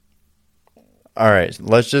All right,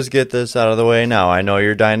 let's just get this out of the way now. I know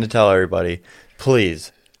you're dying to tell everybody.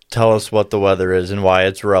 Please tell us what the weather is and why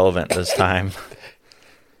it's relevant this time.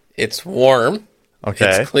 It's warm.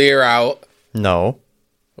 Okay. It's clear out. No.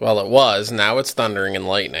 Well, it was. Now it's thundering and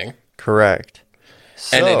lightning. Correct.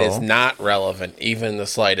 And it is not relevant, even the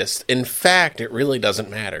slightest. In fact, it really doesn't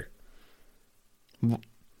matter.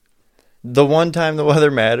 The one time the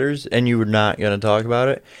weather matters and you were not going to talk about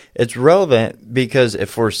it, it's relevant because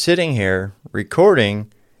if we're sitting here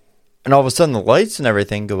recording and all of a sudden the lights and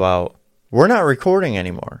everything go out, we're not recording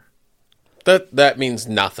anymore. That means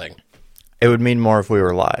nothing. It would mean more if we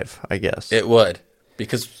were live, I guess. It would,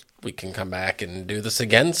 because we can come back and do this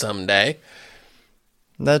again someday.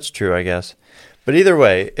 That's true, I guess. But either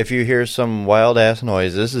way, if you hear some wild-ass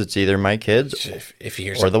noises, it's either my kids if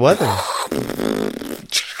you hear or the weather.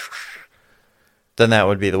 Then that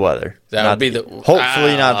would be the weather. That would be the...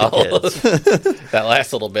 Hopefully not the kids. That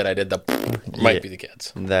last little bit I did, might be the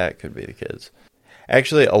kids. That could be the kids.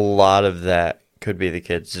 Actually, a lot of that could be the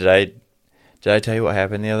kids. Did I tell you what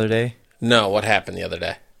happened the other day? No, what happened the other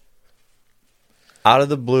day? Out of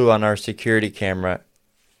the blue on our security camera,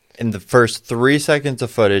 in the first 3 seconds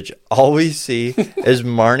of footage, all we see is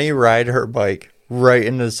Marnie ride her bike right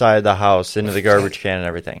into the side of the house, into the garbage can and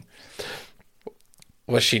everything.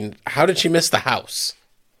 How did she miss the house?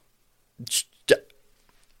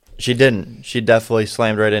 She didn't. She definitely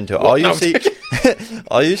slammed right into it. All you see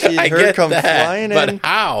is her come flying in. But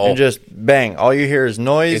how? And just bang. All you hear is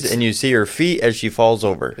noise, and you see her feet as she falls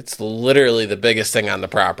over. It's literally the biggest thing on the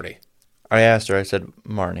property. I asked her, I said,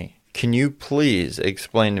 Marnie, can you please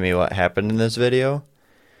explain to me what happened in this video?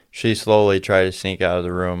 She slowly tried to sneak out of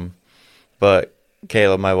the room, but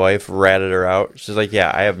Kayla, my wife, ratted her out. She's like,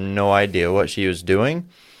 yeah, I have no idea what she was doing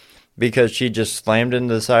because she just slammed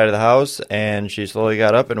into the side of the house and she slowly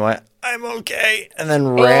got up and went, I'm okay, and then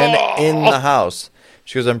ran in the house.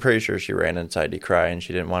 She goes, I'm pretty sure she ran inside to cry and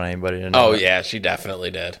she didn't want anybody to know. Oh, yeah, she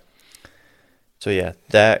definitely did. So, yeah,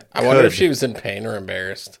 that I wonder if she was in pain or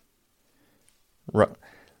embarrassed.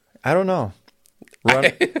 I don't know.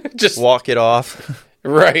 Just walk it off.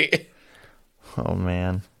 Right. Oh,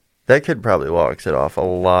 man. That kid probably walks it off a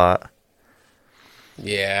lot.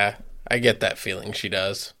 Yeah, I get that feeling she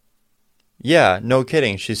does. Yeah, no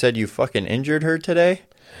kidding. She said you fucking injured her today?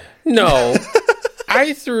 No.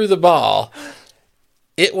 I threw the ball.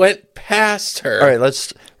 It went past her. All right,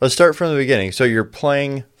 let's start from the beginning. So you're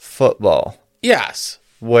playing football. Yes.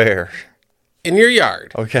 Where? In your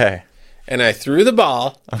yard. Okay. And I threw the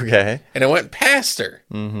ball. Okay. And it went past her.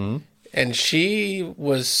 Mm-hmm. And she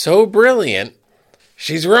was so brilliant.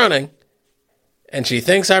 She's running. And she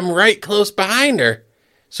thinks I'm right close behind her.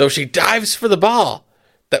 So she dives for the ball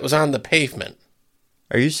that was on the pavement.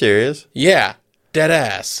 Are you serious? Yeah. Dead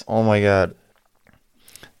ass. Oh, my God.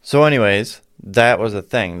 So anyways, that was a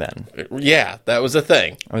thing then. Yeah, that was a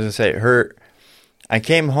thing. I was going to say, I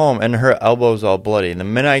came home and her elbow's all bloody. And the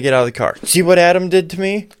minute I get out of the car, see what Adam did to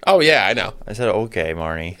me? Oh, yeah, I know. I said, okay,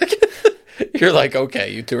 Marnie. You're like,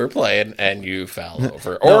 okay, you two were playing and you fell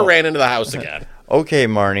over or ran into the house again. Okay,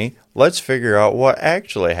 Marnie, let's figure out what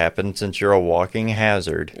actually happened since you're a walking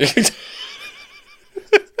hazard.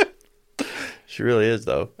 She really is,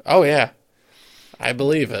 though. Oh, yeah. I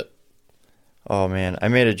believe it. Oh, man. I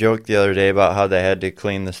made a joke the other day about how they had to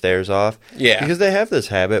clean the stairs off. Yeah. Because they have this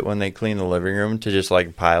habit when they clean the living room to just,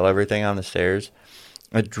 like, pile everything on the stairs.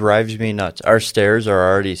 It drives me nuts. Our stairs are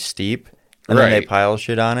already steep, and then they pile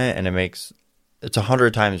shit on it, and it's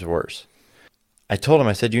 100 times worse. I told him,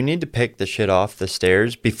 I said, you need to pick the shit off the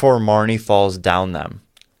stairs before Marnie falls down them.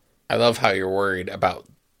 I love how you're worried about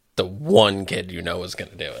the one kid you know is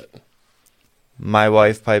going to do it. My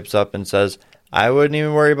wife pipes up and says, I wouldn't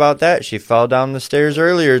even worry about that. She fell down the stairs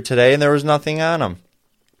earlier today and there was nothing on them.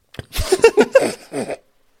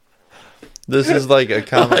 This is like a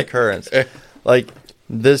common occurrence. Like,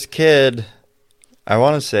 this kid, I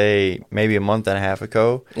want to say maybe a month and a half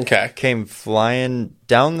ago, came flying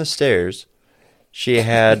down the stairs. She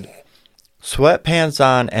had sweatpants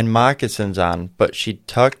on and moccasins on, but she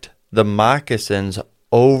tucked the moccasins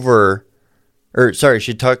over...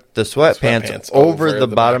 she tucked the sweatpants over the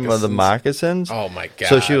bottom of the moccasins. Oh, my God.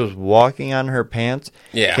 So she was walking on her pants,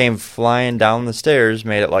 came flying down the stairs,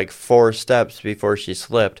 made it like 4 steps before she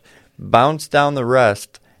slipped, bounced down the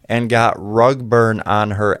rest, and got rug burn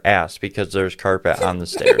on her ass because there's carpet on the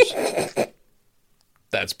stairs.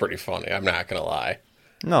 That's pretty funny. I'm not going to lie.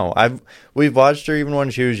 No, we've watched her even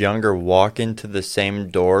when she was younger walk into the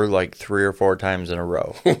same door like 3 or 4 times in a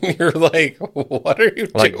row. You're like, what are you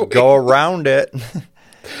doing? Like, go around it.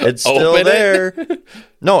 It's still there.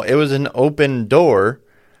 No, it was an open door,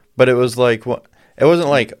 but it was like It wasn't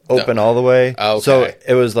like open all the way. Okay. So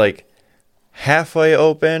it was like halfway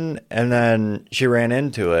open, and then she ran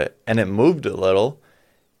into it, and it moved a little,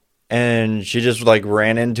 and she just like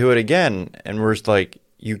ran into it again, and we're just like,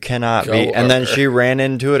 you cannot be. And then she ran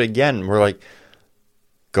into it again. We're like,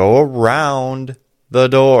 go around the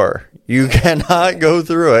door. You cannot go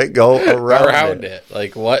through it. Go around it.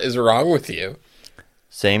 Like, what is wrong with you?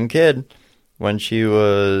 Same kid when she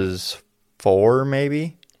was 4,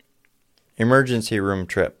 maybe. Emergency room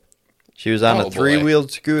trip. She was on a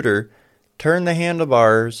 3-wheeled scooter, turned the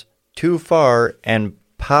handlebars too far, and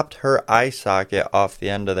popped her eye socket off the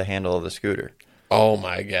end of the handle of the scooter. Oh,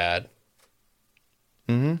 my God.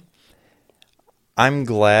 Mm-hmm. I'm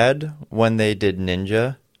glad when they did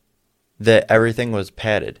Ninja that everything was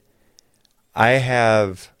padded. I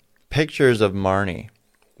have pictures of Marnie,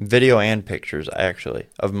 video and pictures, actually,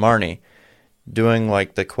 of Marnie doing,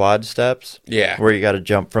 like, the quad steps. Yeah. Where you got to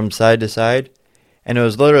jump from side to side. And it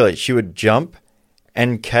was literally, she would jump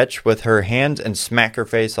and catch with her hands and smack her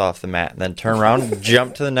face off the mat. And then turn around,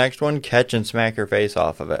 jump to the next one, catch and smack her face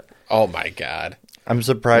off of it. Oh, my God. I'm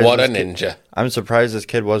surprised. What a ninja. I'm surprised this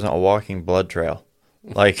kid wasn't a walking blood trail.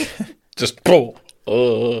 Like, just boom.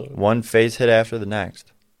 One face hit after the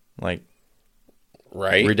next. Like,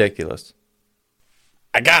 right? Ridiculous.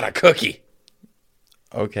 I got a cookie.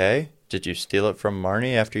 Okay. Did you steal it from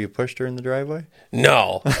Marnie after you pushed her in the driveway?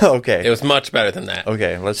 No. Okay. It was much better than that.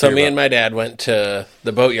 Okay, let's So me and my dad went to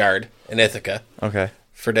the boatyard in Ithaca. Okay.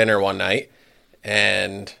 For dinner one night,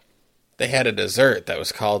 and they had a dessert that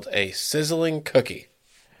was called a sizzling cookie.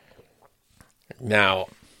 Now,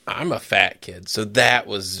 I'm a fat kid, so that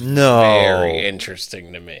was very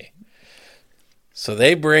interesting to me. So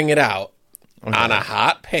they bring it out on a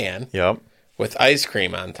hot pan with ice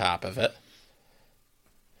cream on top of it.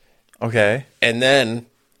 Okay. And then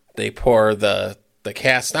they pour the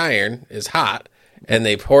cast iron is hot, and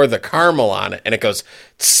they pour the caramel on it, and it goes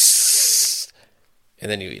tss, and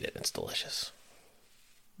then you eat it. It's delicious.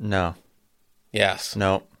 No. Yes.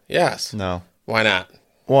 No. Yes. No. Why not?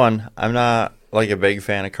 1, I'm not like a big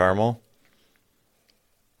fan of caramel.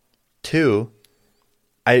 2,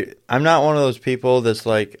 I'm not one of those people that's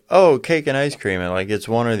like, oh, cake and ice cream, and like it's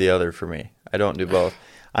one or the other for me. I don't do both.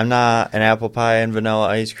 I'm not an apple pie and vanilla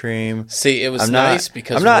ice cream. See, it was nice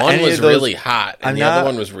because one was really hot and the other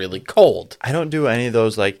one was really cold. I don't do any of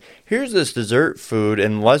those like, here's this dessert food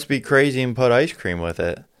and let's be crazy and put ice cream with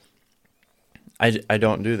it. I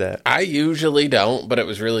don't do that. I usually don't, but it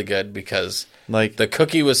was really good because like the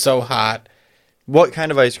cookie was so hot. What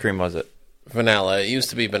kind of ice cream was it? Vanilla. It used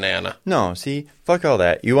to be banana. No, see, fuck all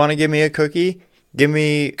that. You want to give me a cookie? Give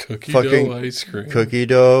me cookie fucking dough ice cream. Cookie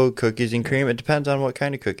dough, cookies and cream. It depends on what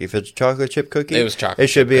kind of cookie. If it's a chocolate chip cookie, it was chocolate. It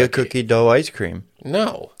should be a cookie dough ice cream.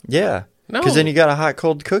 No. Yeah. No. Because then you got a hot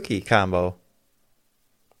cold cookie combo.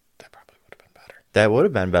 That probably would have been better. That would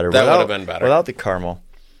have been better. That would have been better without the caramel.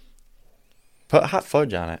 Put hot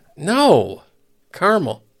fudge on it. No,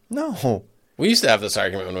 caramel. No. We used to have this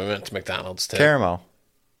argument when we went to McDonald's too. Caramel.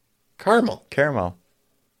 Caramel.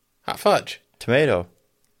 Hot fudge. Tomato.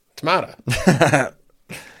 No,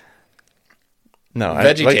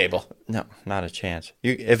 veggie table. No, not a chance.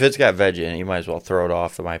 If it's got veggie in it, you might as well throw it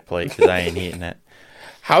off of my plate because I ain't eating it.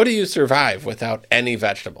 How do you survive without any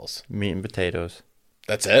vegetables? Meat and potatoes.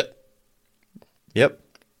 That's it? Yep.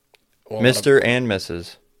 Well, Mr. and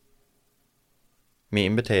Mrs. Meat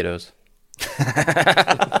and potatoes.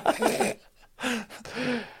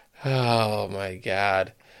 Oh, my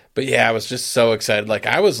God. But yeah, I was just so excited. Like,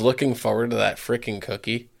 I was looking forward to that freaking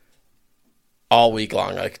cookie all week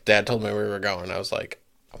long. Like, Dad told me we were going. I was like,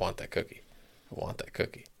 I want that cookie. I want that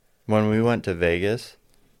cookie. When we went to Vegas,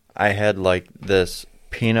 I had, like, this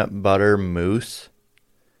peanut butter mousse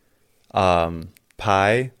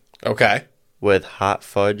pie. Okay. With hot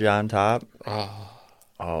fudge on top.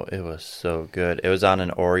 Oh, it was so good. It was on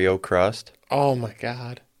an Oreo crust. Oh, my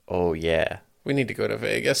God. Oh, yeah. We need to go to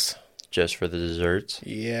Vegas. Just for the desserts?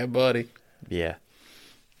 Yeah, buddy. Yeah.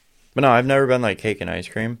 But no, I've never been like cake and ice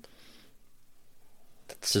cream.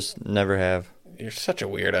 Just never have. You're such a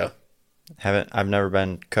weirdo. I've never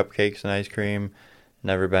been cupcakes and ice cream.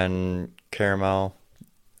 Never been caramel.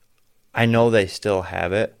 I know they still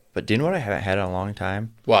have it, but do you know what I haven't had in a long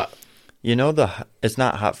time? What? You know it's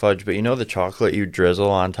not hot fudge, but you know the chocolate you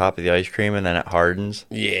drizzle on top of the ice cream and then it hardens?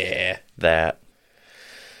 Yeah. That.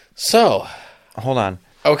 So. Hold on.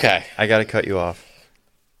 Okay. I got to cut you off.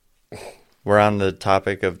 We're on the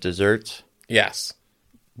topic of desserts. Yes.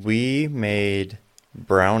 We made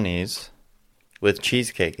brownies with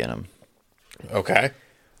cheesecake in them. Okay.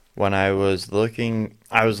 When I was looking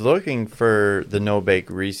for the no-bake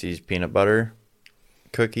Reese's peanut butter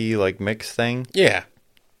cookie like mix thing. Yeah.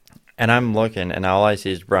 And I'm looking, and all I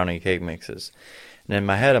see is brownie cake mixes. And in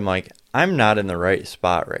my head, I'm like, I'm not in the right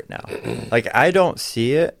spot right now. Like, I don't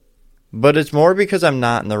see it, but it's more because I'm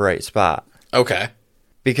not in the right spot. Okay.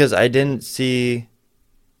 Because I didn't see,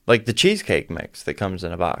 like, the cheesecake mix that comes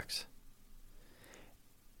in a box.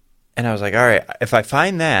 And I was like, all right, if I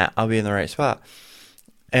find that, I'll be in the right spot.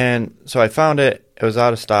 And so I found it. It was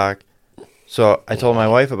out of stock. So I told my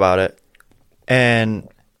wife about it. And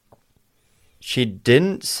she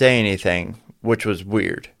didn't say anything, which was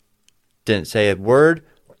weird. Didn't say a word.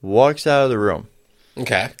 Walks out of the room.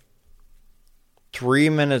 Okay. 3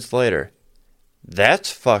 minutes later.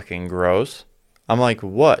 That's fucking gross. I'm like,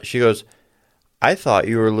 what? She goes, I thought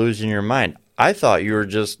you were losing your mind. I thought you were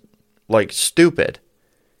just, like, stupid.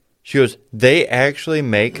 She goes, they actually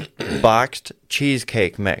make boxed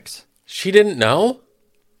cheesecake mix. She didn't know?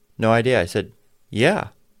 No idea. I said, yeah.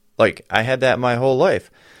 Like, I had that my whole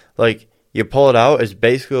life. Like, you pull it out, it's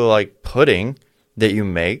basically like pudding that you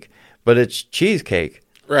make, but it's cheesecake.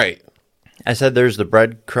 Right. I said there's the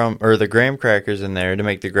breadcrumb or the graham crackers in there to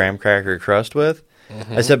make the graham cracker crust with.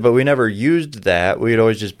 Mm-hmm. I said, but we never used that. We'd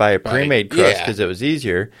always just buy a pre-made crust because it was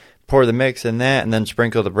easier. Pour the mix in that and then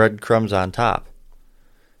sprinkle the breadcrumbs on top.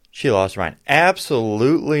 She lost her mind.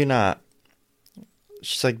 Absolutely not.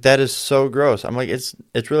 She's like, that is so gross. I'm like, it's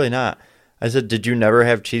really not. I said, did you never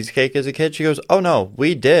have cheesecake as a kid? She goes, oh, no,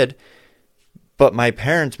 we did. But my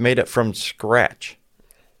parents made it from scratch.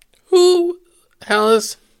 Who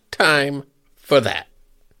has time for that?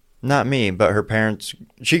 Not me, but her parents.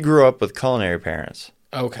 She grew up with culinary parents.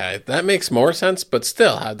 Okay, that makes more sense, but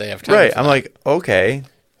still, how'd they have time Right, for I'm that? like, okay.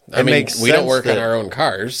 I mean, we don't work on our own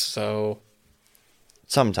cars, so...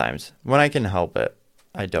 Sometimes. When I can help it,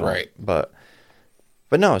 I don't. Right. But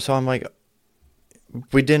no, so I'm like,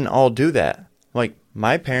 we didn't all do that. Like,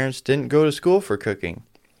 my parents didn't go to school for cooking.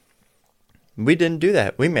 We didn't do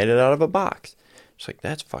that. We made it out of a box. It's like,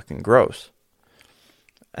 that's fucking gross.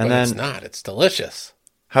 And but then, it's not. It's delicious.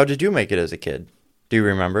 How did you make it as a kid? Do you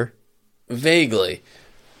remember? Vaguely.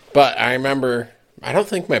 But I remember, I don't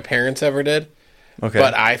think my parents ever did. Okay.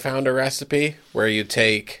 But I found a recipe where you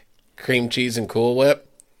take cream cheese and Cool Whip,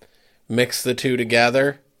 mix the two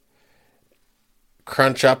together,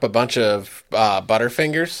 crunch up a bunch of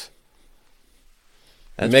Butterfingers,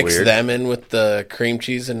 mix weird. them in with the cream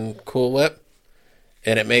cheese and Cool Whip,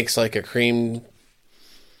 and it makes like a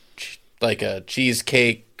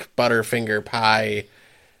cheesecake Butterfinger pie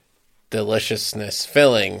deliciousness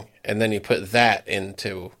filling, and then you put that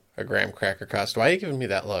into a graham cracker crust. Why are you giving me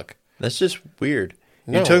that look? That's just weird.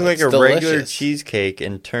 No, you took like a delicious. regular cheesecake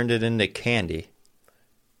and turned it into candy.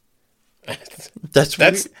 That's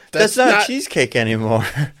not cheesecake anymore.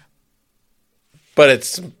 But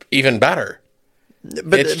it's even better.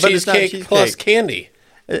 It's cheesecake plus candy.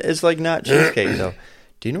 It's like not cheesecake though.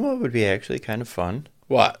 Do you know what would be actually kind of fun?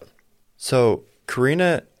 What? So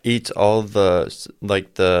Karina eats all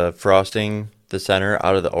the frosting, the center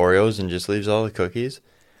out of the Oreos and just leaves all the cookies.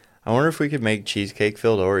 I wonder if we could make cheesecake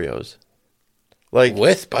filled Oreos. Like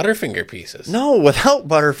with Butterfinger pieces. No, without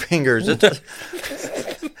Butterfingers.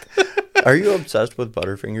 Are you obsessed with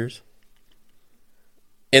Butterfingers?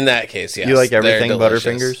 In that case, yes. You like everything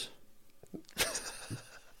Butterfingers?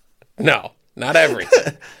 No, not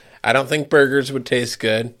everything. I don't think burgers would taste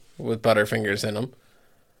good with Butterfingers in them.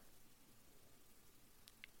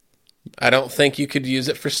 I don't think you could use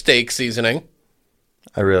it for steak seasoning.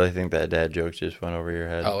 I really think that dad joke just went over your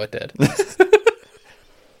head. Oh, it did.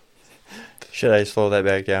 Should I slow that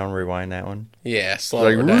back down, rewind that one? Yeah, slow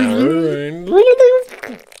it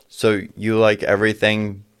down. So you like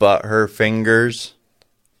everything but her fingers?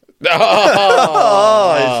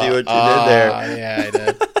 Oh, I see what you did there. Yeah, I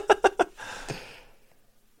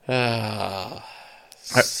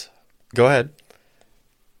did. Go ahead.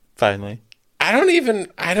 Finally. I don't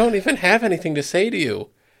even have anything to say to you.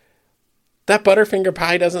 That Butterfinger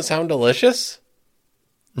pie doesn't sound delicious?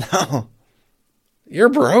 No. You're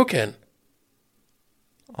broken.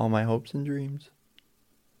 All my hopes and dreams.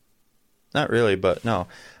 Not really, but no.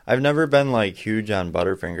 I've never been like huge on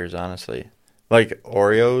Butterfingers, honestly. Like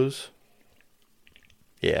Oreos.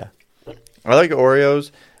 Yeah. I like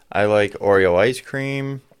Oreos. I like Oreo ice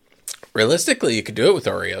cream. Realistically, you could do it with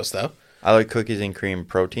Oreos, though. I like cookies and cream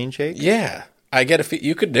protein shake. Yeah. I get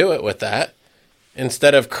you could do it with that.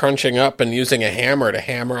 Instead of crunching up and using a hammer to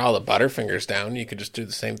hammer all the Butterfingers down, you could just do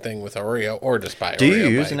the same thing with Oreo or just buy Oreo Do you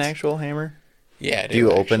use bites. an actual hammer? Yeah, I do. Do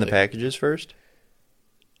you open the packages first?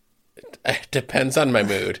 It depends on my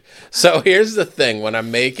mood. So here's the thing. When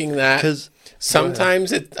I'm making that, 'Cause-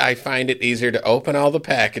 sometimes I find it easier to open all the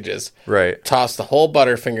packages, Right. toss the whole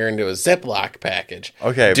Butterfinger into a Ziploc package.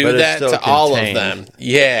 Okay, do but it's that still to all of contained. them.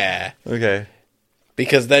 Yeah. Okay.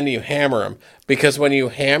 Because then you hammer them. Because when you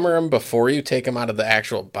hammer them before you take them out of the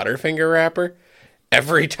actual Butterfinger wrapper,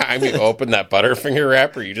 every time you open that Butterfinger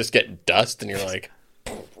wrapper, you just get dust and you're like,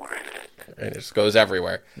 and it just goes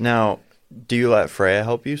everywhere. Now, do you let Freya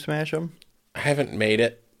help you smash them? I haven't made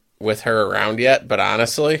it with her around yet, but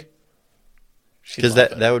honestly, Because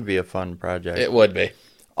that would be a fun project. it would be.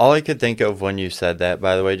 All I could think of when you said that,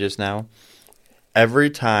 by the way, just now, every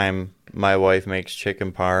time my wife makes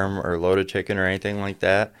chicken parm or loaded chicken or anything like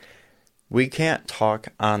that, we can't talk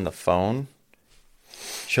on the phone.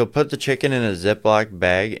 She'll put the chicken in a Ziploc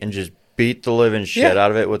bag and just beat the living shit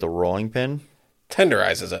out of it with a rolling pin.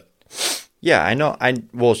 Tenderizes it. Yeah, I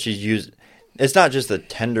know. She's used. It's not just the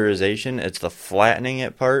tenderization; it's the flattening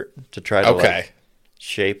it part to try to like,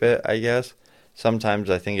 shape it. I guess sometimes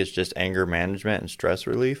I think it's just anger management and stress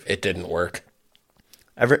relief. It didn't work.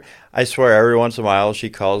 I swear, every once in a while she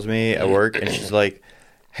calls me at work and she's like,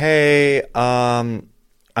 "Hey, I'm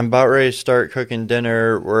about ready to start cooking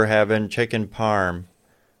dinner. We're having chicken parm." I'm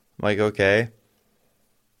like, "Okay."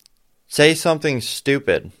 Say something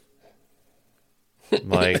stupid. I'm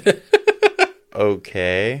like,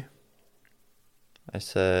 okay. I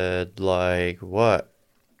said, like, what?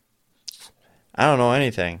 I don't know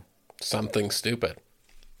anything. Something stupid.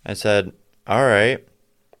 I said, all right.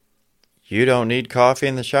 You don't need coffee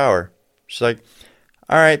in the shower. She's like,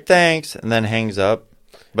 all right, thanks. And then hangs up,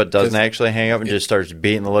 but doesn't actually hang up and just starts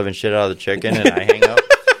beating the living shit out of the chicken, and I hang up.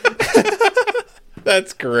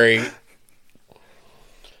 That's great.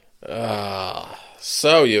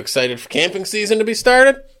 So, you excited for camping season to be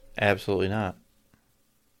started? Absolutely not.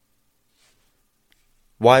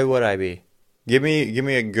 Why would I be? Give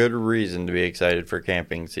me a good reason to be excited for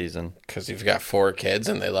camping season. Because you've got 4 kids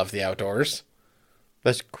and they love the outdoors.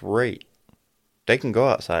 That's great. They can go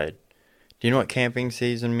outside. Do you know what camping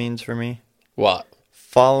season means for me? What?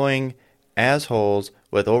 Following assholes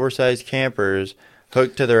with oversized campers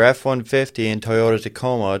hooked to their F-150 and Toyota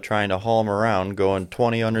Tacoma trying to haul them around going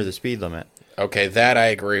 20 under the speed limit. Okay, that I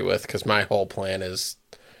agree with, because my whole plan is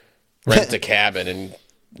rent a cabin and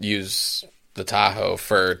use the Tahoe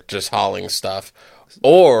for just hauling stuff,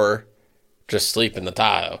 or just sleep in the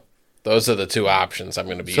Tahoe. Those are the 2 options I'm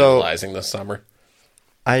going to be utilizing this summer.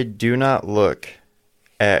 I do not look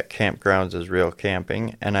at campgrounds as real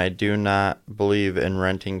camping, and I do not believe in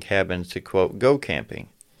renting cabins to, quote, go camping.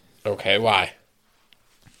 Okay, why?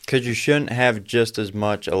 Because you shouldn't have just as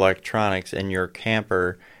much electronics in your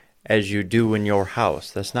camper as you do in your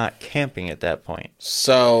house. That's not camping at that point.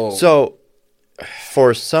 So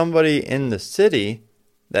for somebody in the city,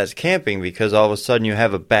 that's camping because all of a sudden you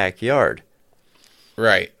have a backyard.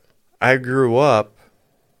 Right. I grew up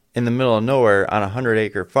in the middle of nowhere on a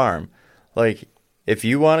 100-acre farm. Like, if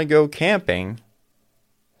you want to go camping,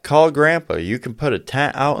 call Grandpa. You can put a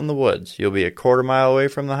tent out in the woods. You'll be a quarter mile away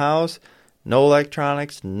from the house. No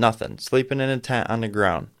electronics, nothing. Sleeping in a tent on the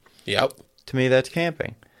ground. Yep. To me, that's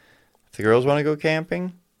camping. If the girls want to go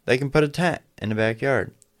camping, they can put a tent in the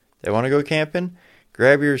backyard. They want to go camping,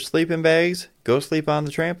 grab your sleeping bags, go sleep on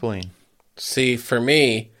the trampoline. See, for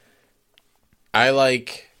me, I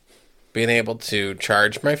like being able to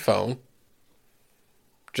charge my phone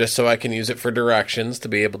just so I can use it for directions to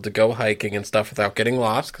be able to go hiking and stuff without getting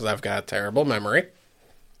lost, because I've got a terrible memory.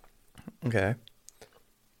 Okay.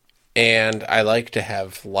 And I like to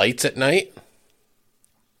have lights at night.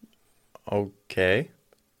 Okay.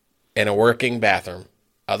 And a working bathroom.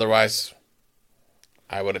 Otherwise,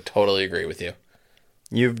 I would totally agree with you.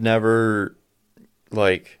 You've never,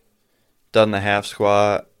 like, done the half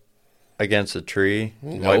squat against a tree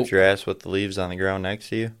and wiped your ass with the leaves on the ground next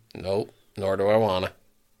to you? Nope. Nor do I want to.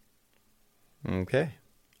 Okay.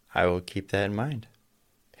 I will keep that in mind.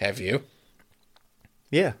 Have you?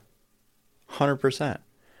 Yeah. 100%.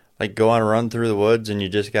 Like, go on a run through the woods and you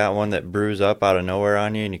just got one that brews up out of nowhere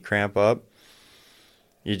on you and you cramp up.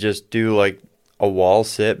 You just do, like, a wall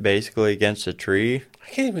sit basically against a tree. I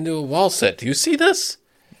can't even do a wall sit. Do you see this?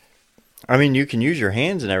 I mean, you can use your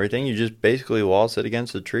hands and everything. You just basically wall sit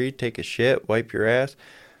against the tree, take a shit, wipe your ass.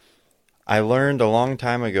 I learned a long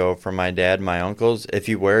time ago from my dad and my uncles, if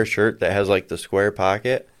you wear a shirt that has, like, the square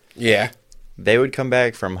pocket, yeah, they would come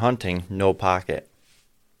back from hunting, no pocket.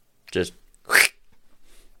 Just...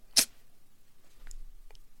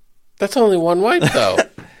 That's only one wipe, though.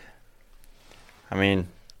 I mean,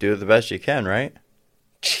 do the best you can, right?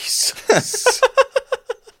 Jesus.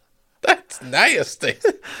 That's nasty.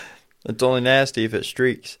 It's only nasty if it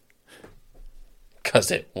streaks. Because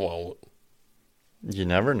it won't. You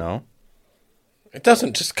never know. It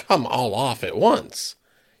doesn't just come all off at once.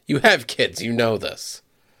 You have kids, you know this.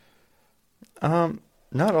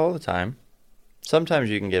 Not all the time. Sometimes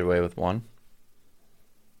you can get away with one.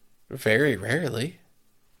 Very rarely.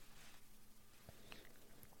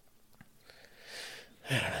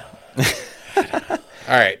 I don't know.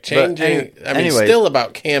 All right, changing. Anyways, still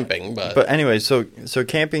about camping, but. But anyway, so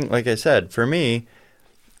camping, like I said, for me,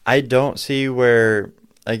 I don't see where,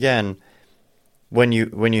 again, when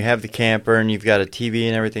you have the camper and you've got a TV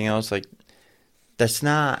and everything else, like, that's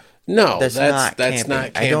not. No, that's not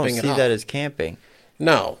camping. I don't see that as camping.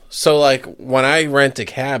 No. So, like, when I rent a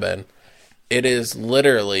cabin, it is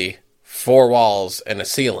literally 4 walls and a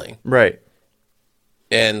ceiling. Right.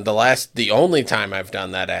 And the only time I've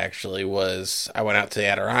done that, actually, was I went out to the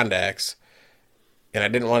Adirondacks, and I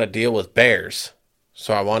didn't want to deal with bears.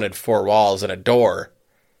 So I wanted 4 walls and a door.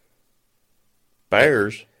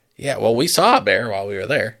 Bears? Yeah, well, we saw a bear while we were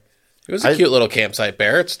there. It was a cute little campsite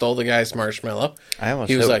bear. It stole the guy's marshmallow.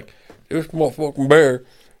 He was like, "This motherfucking bear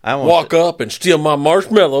walk up and steal my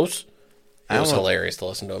marshmallows." It was hilarious to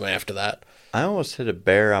listen to him after that. I almost hit a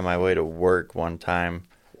bear on my way to work one time.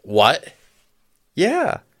 What?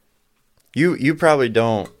 Yeah. You probably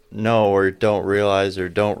don't know or don't realize or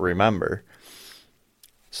don't remember.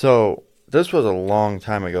 So, this was a long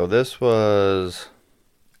time ago. This was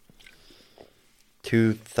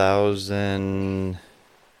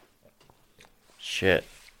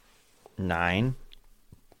 2009.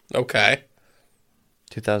 Okay.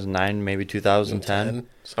 2009, maybe 2010.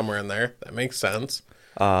 Somewhere in there. That makes sense.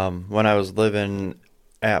 When I was living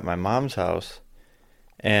at my mom's house,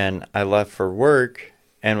 and I left for work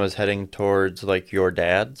and was heading towards, like, your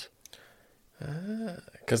dad's.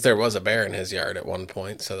 Because there was a bear in his yard at one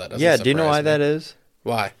point, so that doesn't Yeah, do you know why me. that is?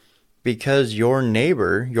 Why? Because your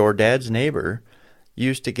neighbor, your dad's neighbor,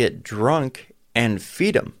 used to get drunk and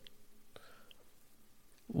feed him.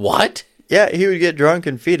 What? Yeah, he would get drunk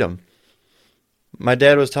and feed him. My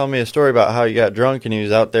dad was telling me a story about how he got drunk and he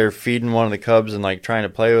was out there feeding one of the cubs and, like, trying to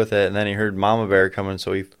play with it, and then he heard Mama Bear coming,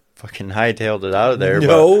 so he fucking hightailed it out of there.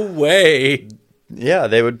 No way. Yeah,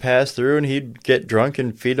 they would pass through and he'd get drunk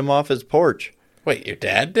and feed him off his porch. Wait, your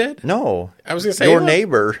dad did? No. I was going to say... Your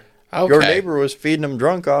neighbor. Okay. Your neighbor was feeding him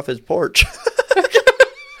drunk off his porch.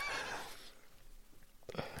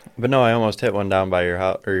 But no, I almost hit one down by your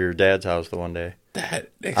house or your dad's house the one day.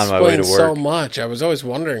 That on my way to explains so work. much. I was always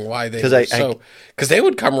wondering why they Because were because they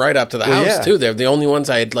would come right up to the house yeah. too. They're the only ones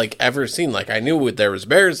I had like ever seen. Like I knew there was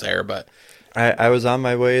bears there, but I was on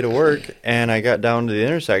my way to work and I got down to the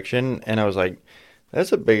intersection and I was like,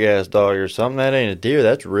 "That's a big ass dog or something. That ain't a deer.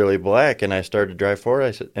 That's really black." And I started to drive forward.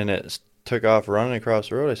 I said, and it took off running across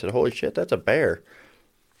the road. I said, "Holy shit, that's a bear!"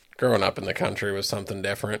 growing up in the country was something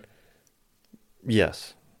different.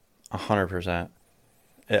 Yes, 100%.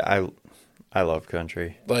 I love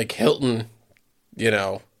country. Like Hilton,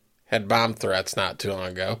 had bomb threats not too long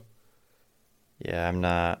ago. Yeah, I'm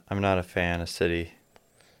not a fan of city.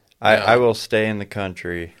 No. I will stay in the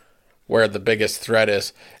country. Where the biggest threat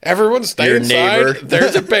is, everyone stay Your inside, neighbor.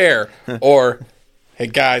 There's a bear. Or, hey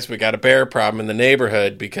guys, we got a bear problem in the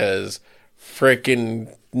neighborhood because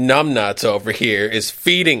freaking numbnuts over here is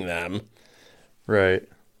feeding them. Right.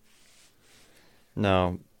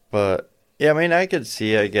 No, but, yeah, I mean, I could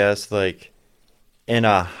see, I guess, like, in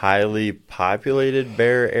a highly populated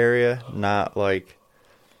bear area, not, like,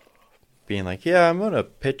 being like, yeah, I'm going to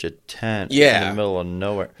pitch a tent in the middle of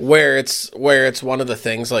nowhere. Where it's one of the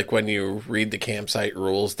things, like, when you read the campsite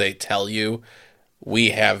rules, they tell you, we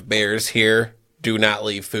have bears here, do not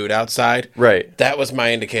leave food outside. Right. That was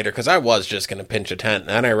my indicator, because I was just going to pinch a tent, and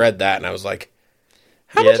then I read that, and I was like,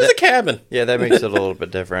 how much is a cabin? Yeah, that makes it a little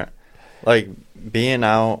bit different. Like, being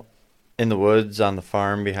out in the woods on the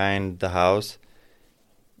farm behind the house,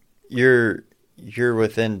 you're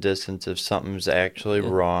within distance if something's actually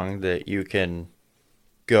wrong that you can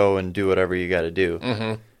go and do whatever you got to do.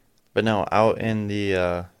 Mm-hmm. But no, out in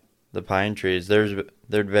the pine trees, there'd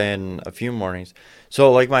been a few mornings.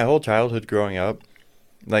 So, like, my whole childhood growing up,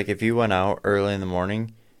 like, if you went out early in the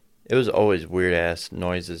morning, it was always weird-ass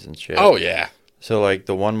noises and shit. Oh, yeah. So, like,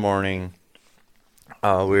 the one morning, we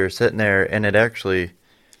were sitting there, and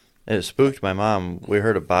it spooked my mom. We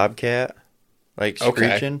heard a bobcat, like,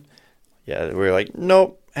 screeching. Okay. Yeah, we were like,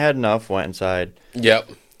 nope, had enough, went inside.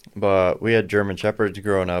 Yep. But we had German Shepherds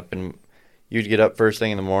growing up, and you'd get up first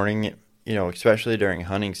thing in the morning, especially during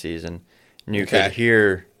hunting season, and you could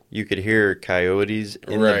hear coyotes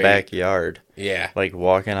in the backyard. Yeah. Like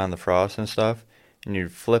walking on the frost and stuff, and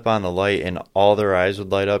you'd flip on the light, and all their eyes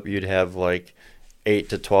would light up. You'd have, like, 8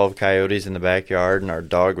 to 12 coyotes in the backyard, and our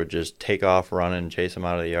dog would just take off running and chase them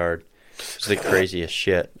out of the yard. It's the craziest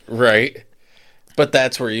shit. Right. But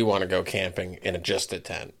that's where you want to go camping, in just a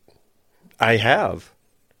tent. I have.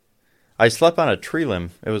 I slept on a tree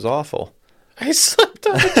limb. It was awful. I slept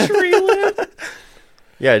on a tree limb?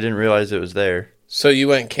 Yeah, I didn't realize it was there. So you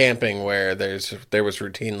went camping where there was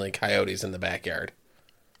routinely coyotes in the backyard?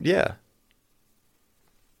 Yeah.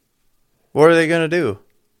 What are they going to do?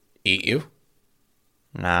 Eat you?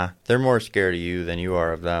 Nah, they're more scared of you than you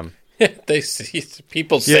are of them.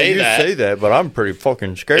 People say that. Yeah, you say that, but I'm pretty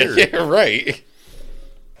fucking scared. Yeah, right.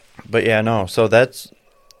 But yeah, no. So that's,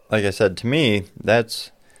 like I said, to me,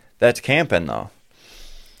 that's camping though.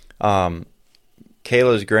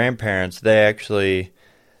 Kayla's grandparents,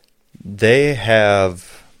 they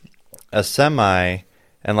have a semi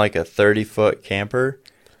and like a 30-foot camper,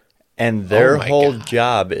 and their whole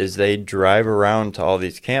job is they drive around to all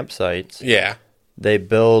these campsites. Yeah. They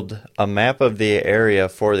build a map of the area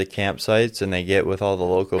for the campsites, and they get with all the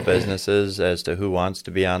local businesses as to who wants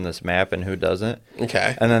to be on this map and who doesn't.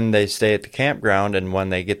 Okay. And then they stay at the campground, and when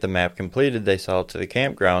they get the map completed, they sell it to the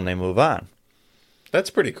campground, and they move on.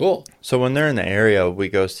 That's pretty cool. So when they're in the area, we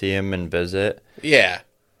go see them and visit. Yeah.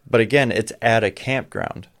 But again, it's at a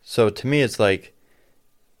campground. So to me, it's like,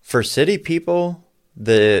 for city people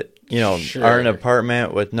that, are in an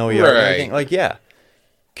apartment with no yard or anything, like, yeah,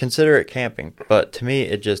 consider it camping. But to me,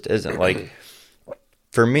 it just isn't. Like,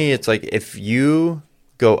 for me, it's like, if you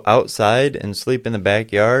go outside and sleep in the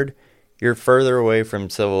backyard, you're further away from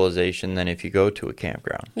civilization than if you go to a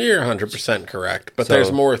campground. You're 100% correct. But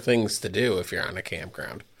there's more things to do if you're on a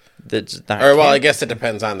campground. That's not I guess it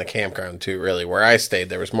depends on the campground too, really. Where I stayed,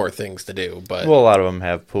 there was more things to do. But a lot of them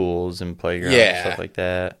have pools and playgrounds and stuff like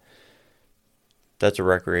that. That's a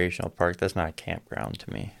recreational park. That's not a campground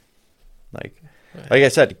to me. Like I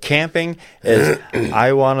said, camping is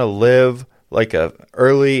I want to live like a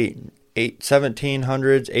early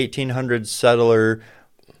 1700s, 1800s settler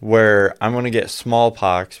where I'm going to get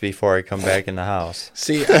smallpox before I come back in the house.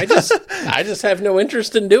 See, I just have no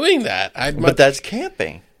interest in doing that. But that's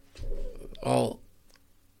camping. Well,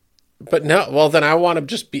 but no. Well, then I want to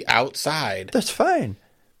just be outside. That's fine.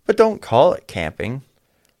 But don't call it camping.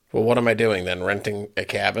 Well, what am I doing then? Renting a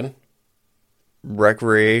cabin?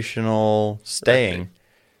 Recreational staying.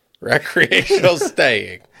 Recreational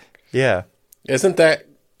staying. Yeah. Isn't that...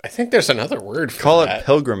 I think there's another word for that. Call it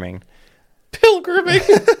pilgriming. Pilgriming?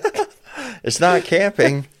 It's not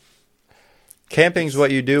camping. Camping's what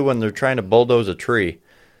you do when they're trying to bulldoze a tree.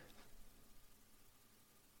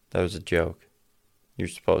 That was a joke. You're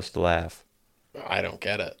supposed to laugh. I don't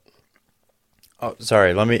get it. Oh,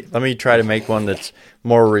 sorry. Let me try to make one that's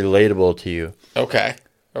more relatable to you. Okay.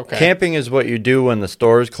 Camping is what you do when the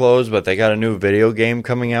stores close, but they got a new video game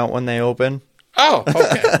coming out when they open. Oh,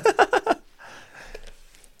 okay.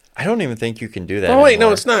 I don't even think you can do that Oh, wait, anymore.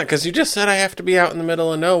 no, it's not, because you just said I have to be out in the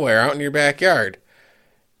middle of nowhere, out in your backyard.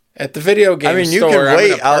 At the video game store, I mean, you can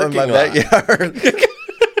wait out in my backyard.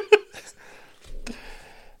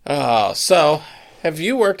 Oh, so, have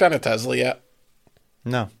you worked on a Tesla yet?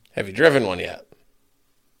 No. Have you driven one yet?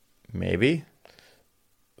 Maybe.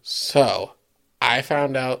 So, I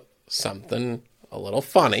found out something a little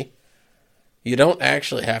funny. You don't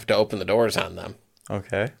actually have to open the doors on them.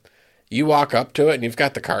 Okay. You walk up to it and you've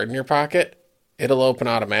got the card in your pocket, it'll open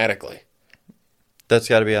automatically. That's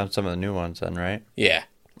got to be on some of the new ones then, right? Yeah.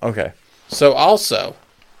 Okay. So also,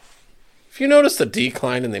 if you notice the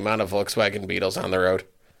decline in the amount of Volkswagen Beetles on the road?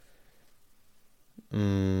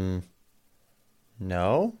 No.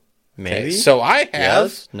 Maybe. Okay, so I have.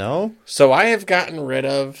 Yes. No. So I have gotten rid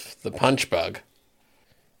of the punch bug,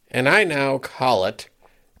 and I now call it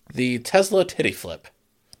the Tesla titty flip.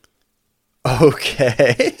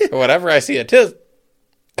 Okay. Whenever I see a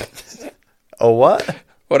A what?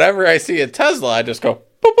 Whenever I see a Tesla, I just go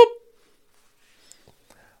boop boop.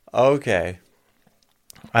 Okay.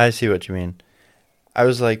 I see what you mean. I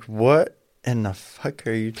was like, what in the fuck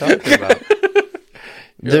are you talking about?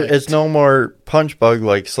 It's no more punch bug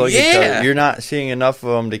like slug each other. You're not seeing enough of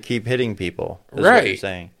them to keep hitting people. Is what you're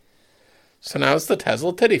saying. So now it's the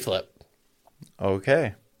Tesla titty flip.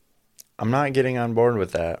 Okay. I'm not getting on board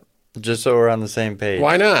with that. Just so we're on the same page.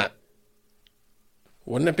 Why not?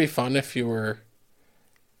 Wouldn't it be fun if you were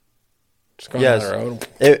just going on the road?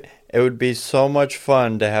 It would be so much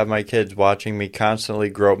fun to have my kids watching me constantly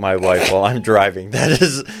grope my wife while I'm driving. That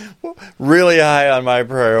is really high on my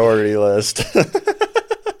priority list.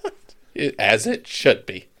 As it should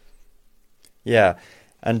be. Yeah,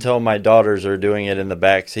 until my daughters are doing it in the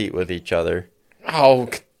back seat with each other. Oh.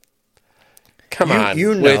 Come on.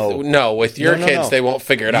 You know. With your No, kids, they won't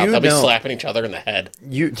figure it out. They'll be know. slapping each other in the head.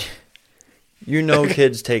 You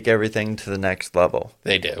kids take everything to the next level.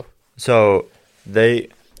 They do. So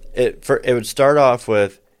it would start off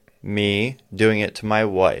with me doing it to my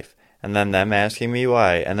wife, and then them asking me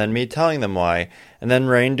why, and then me telling them why, and then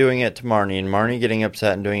Rain doing it to Marnie, and Marnie getting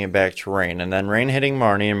upset and doing it back to Rain, and then Rain hitting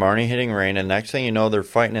Marnie, and Marnie hitting Rain, and next thing you know, they're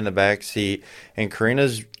fighting in the back seat, and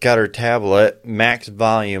Karina's got her tablet, max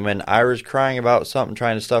volume, and Ira's crying about something,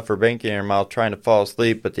 trying to stuff her binky in her mouth, trying to fall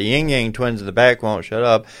asleep, but the Yin Yang twins in the back won't shut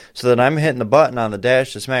up, so then I'm hitting the button on the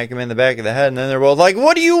dash to smack them in the back of the head, and then they're both like,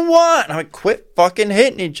 what do you want? And I'm like, quit fucking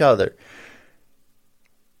hitting each other.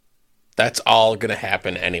 That's all going to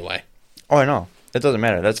happen anyway. Oh, I know. It doesn't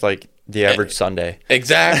matter. That's like the average Sunday.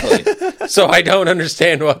 Exactly. So I don't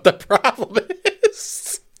understand what the problem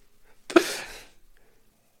is.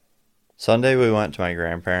 Sunday we went to my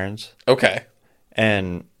grandparents. Okay.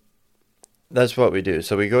 And that's what we do.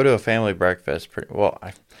 So we go to a family breakfast.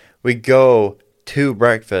 We go to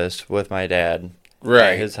breakfast with my dad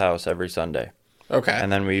at his house every Sunday. Okay.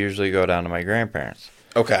 And then we usually go down to my grandparents.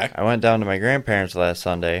 Okay. I went down to my grandparents last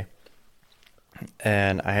Sunday,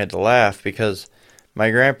 and I had to laugh because my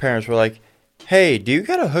grandparents were like, hey, do you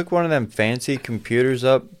got to hook one of them fancy computers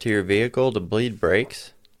up to your vehicle to bleed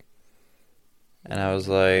brakes? And I was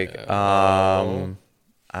like, I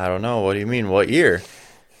don't know. What do you mean? What year?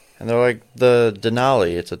 And they're like, the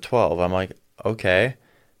Denali, it's a 12. I'm like, okay.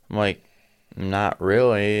 I'm like, not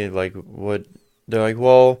really. Like, what? They're like,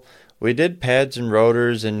 well, we did pads and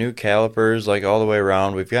rotors and new calipers, like, all the way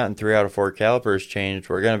around. We've gotten 3 out of 4 calipers changed.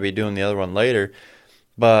 We're going to be doing the other one later.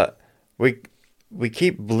 But we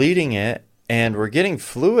keep bleeding it, and we're getting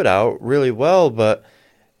fluid out really well, but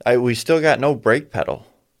we still got no brake pedal.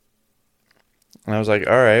 And I was like,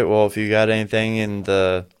 all right, well, if you got anything in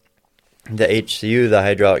the HCU, the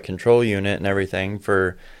hydraulic control unit and everything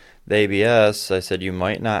for the ABS, I said, you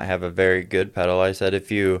might not have a very good pedal. I said, if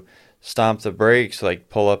you stomp the brakes, like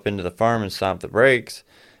pull up into the farm and stomp the brakes,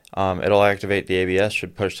 it'll activate the ABS,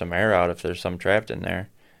 should push some air out if there's some trapped in there.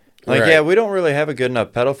 Like, yeah, we don't really have a good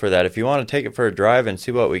enough pedal for that. If you want to take it for a drive and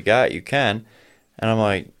see what we got, you can. And I'm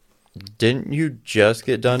like, didn't you just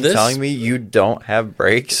get done telling me you don't have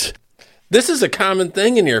brakes? This is a common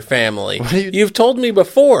thing in your family. You've told me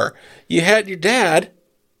before. You had your dad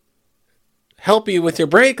help you with your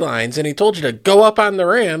brake lines, and he told you to go up on the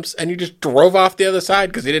ramps, and you just drove off the other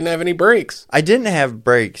side because he didn't have any brakes. I didn't have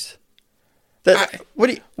brakes.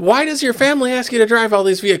 Why does your family ask you to drive all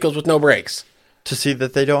these vehicles with no brakes? To see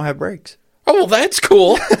that they don't have brakes. Oh, well, that's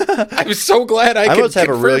cool. I'm so glad I must have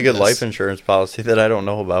a really good life insurance policy that I don't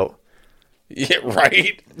know about. Yeah,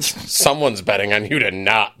 right? Someone's betting on you to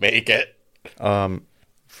not make it.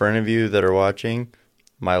 For any of you that are watching,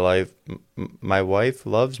 my wife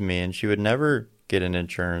loves me, and she would never get an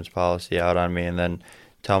insurance policy out on me and then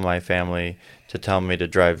tell my family to tell me to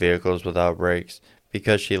drive vehicles without brakes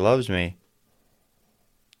because she loves me.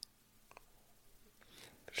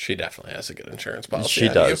 She definitely has a good insurance policy. She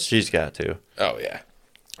does. She's got to. Oh, yeah.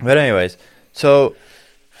 But anyways, so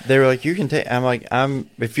they were like, you can take, I'm like,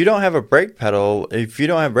 if you don't have a brake pedal, if you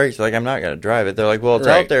don't have brakes, like, I'm not going to drive it. They're like, well, it's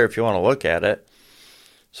out there if you want to look at it.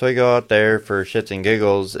 So I go out there for shits and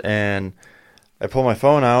giggles, and I pull my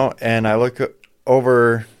phone out, and I look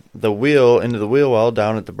over the wheel, into the wheel well,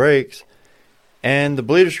 down at the brakes, and the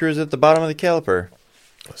bleeder screw is at the bottom of the caliper.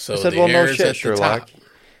 So I said, well, no shit, Sherlock.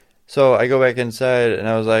 So I go back inside, and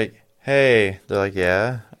I was like, hey. They're like,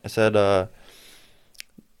 yeah. I said,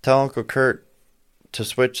 tell Uncle Kurt to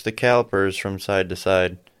switch the calipers from side to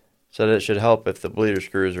side. Said it should help if the bleeder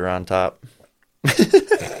screws are on top.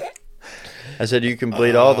 I said, you can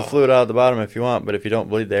bleed all the fluid out of the bottom if you want, but if you don't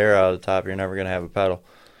bleed the air out of the top, you're never going to have a pedal.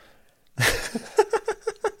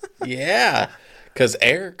 Yeah, because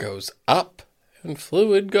air goes up and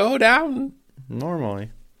fluid go down.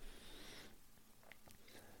 Normally.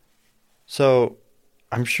 So,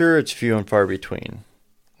 I'm sure it's few and far between.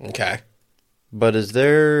 Okay. But is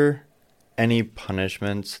there any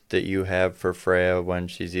punishments that you have for Freya when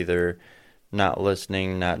she's either not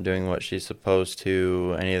listening, not doing what she's supposed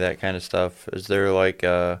to, any of that kind of stuff? Is there like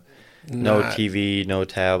no TV, no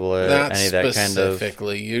tablet, any of that kind of...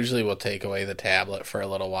 Specifically. Usually we'll take away the tablet for a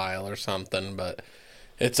little while or something, but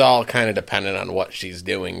it's all kind of dependent on what she's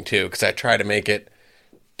doing too, because I try to make it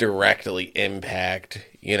directly impact,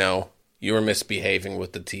 you were misbehaving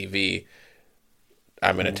with the TV.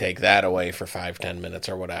 I'm going to take that away for 5-10 minutes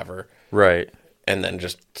or whatever. Right. And then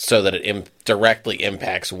just so that it directly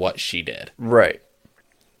impacts what she did. Right.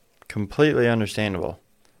 Completely understandable.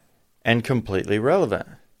 And completely relevant.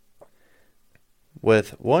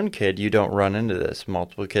 With one kid, you don't run into this.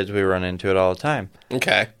 Multiple kids, we run into it all the time.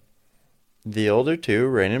 Okay. The older two,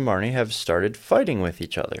 Rain and Marnie, have started fighting with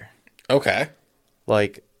each other. Okay.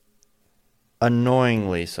 Like,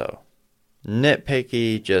 annoyingly so.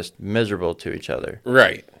 Nitpicky, just miserable to each other.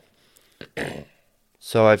 Right.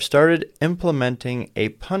 So I've started implementing a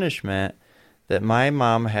punishment that my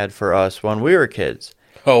mom had for us when we were kids.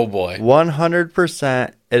 Oh, boy.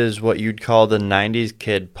 100% it is what you'd call the 90s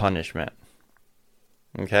kid punishment.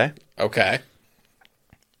 Okay? Okay.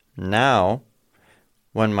 Now,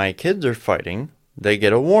 when my kids are fighting, they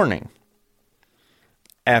get a warning.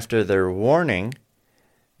 After their warning,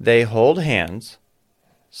 they hold hands,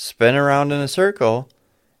 spin around in a circle,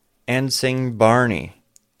 and sing Barney.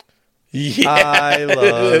 Yes. I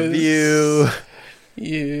love you.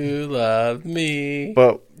 You love me.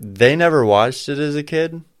 But they never watched it as a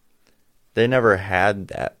kid. They never had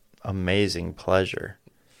that amazing pleasure.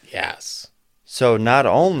 Yes. So not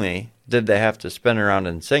only did they have to spin around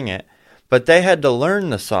and sing it, but they had to learn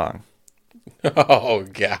the song. Oh,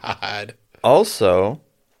 God. Also,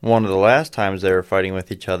 one of the last times they were fighting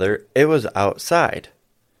with each other, it was outside.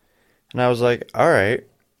 And I was like, all right,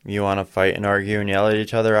 you want to fight and argue and yell at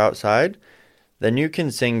each other outside? Then you can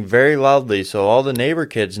sing very loudly so all the neighbor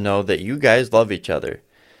kids know that you guys love each other.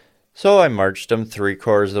 So I marched them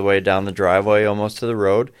 3/4 of the way down the driveway almost to the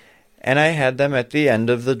road, and I had them at the end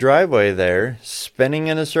of the driveway there, spinning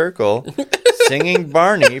in a circle, singing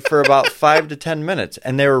Barney for about 5 to 10 minutes.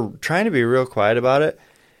 And they were trying to be real quiet about it.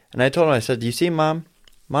 And I told them, I said, you see, Mom?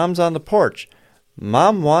 Mom's on the porch.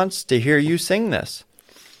 Mom wants to hear you sing this.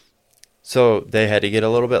 So they had to get a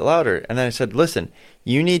little bit louder. And then I said, listen,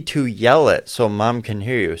 you need to yell it so Mom can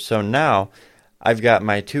hear you. So now I've got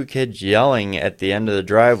my two kids yelling at the end of the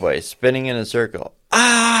driveway, spinning in a circle.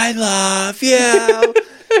 I love you.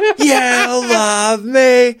 You love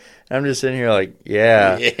me. And I'm just sitting here like,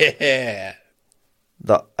 yeah. Yeah.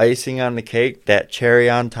 The icing on the cake, that cherry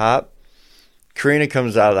on top. Karina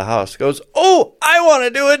comes out of the house, goes, oh, I want to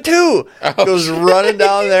do it too. Oh, goes running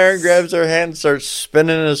down there and grabs her hand and starts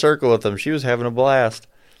spinning in a circle with them. She was having a blast.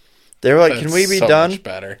 They were like, That's can we be so done? Much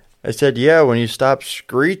better. I said, yeah, when you stop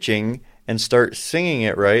screeching and start singing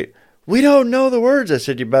it right. We don't know the words. I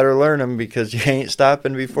said, you better learn them because you ain't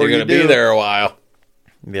stopping before you do. You're going to be there a while.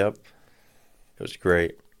 Yep. It was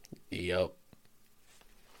great. Yep.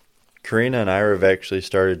 Karina and Ira have actually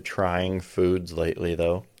started trying foods lately,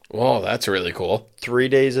 though. Whoa, that's really cool. 3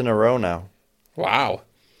 days in a row now. Wow.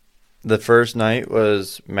 The first night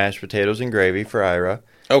was mashed potatoes and gravy for Ira.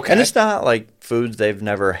 Okay. And it's not like foods they've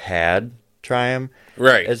never had. Try them.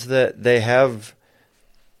 Right. It's that they have,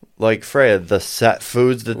 like Freya, the set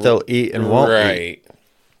foods that they'll eat and won't eat.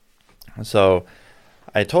 Right. So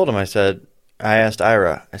I told him, I asked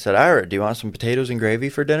Ira, Ira, do you want some potatoes and gravy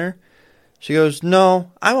for dinner? She goes,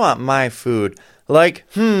 no, I want my food. Like,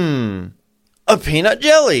 a peanut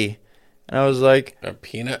jelly. And I was like... A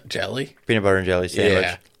peanut jelly? Peanut butter and jelly sandwich.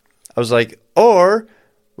 Yeah. I was like, or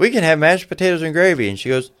we can have mashed potatoes and gravy. And she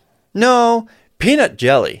goes, no, peanut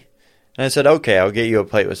jelly. And I said, okay, I'll get you a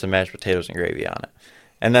plate with some mashed potatoes and gravy on it.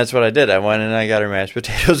 And that's what I did. I went and I got her mashed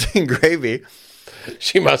potatoes and gravy.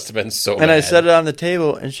 She must have been so mad. And I set it on the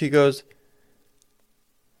table, and she goes,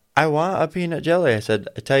 I want a peanut jelly. I said,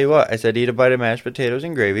 I tell you what. I said, eat a bite of mashed potatoes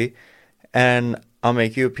and gravy, and I'll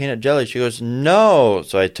make you a peanut jelly. She goes, no.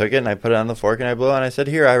 So I took it, and I put it on the fork, and I blew it, and I said,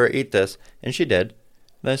 here, Ira, eat this. And she did.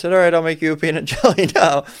 And I said, all right, I'll make you a peanut jelly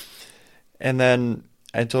now. And then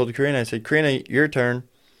I told Karina, I said, Karina, your turn.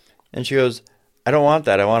 And she goes, I don't want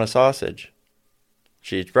that. I want a sausage.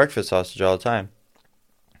 She eats breakfast sausage all the time.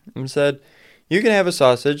 And said, you can have a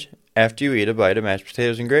sausage after you eat a bite of mashed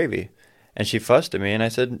potatoes and gravy. And she fussed at me, and I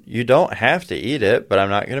said, you don't have to eat it, but I'm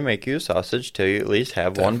not going to make you a sausage till you at least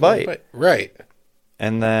have one bite. Right.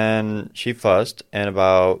 And then she fussed, and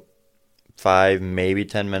about 5, maybe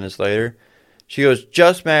 10 minutes later, she goes,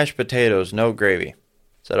 just mashed potatoes, no gravy. I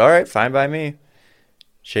said, all right, fine by me.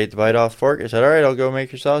 She ate the bite off the fork. I said, all right, I'll go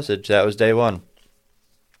make your sausage. That was day 1.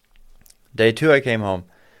 Day 2, I came home.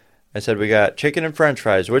 I said, we got chicken and french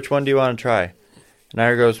fries. Which one do you want to try? And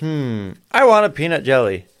Ira goes, I want a peanut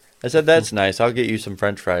jelly. I said, that's nice. I'll get you some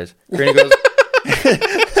french fries. Karina goes,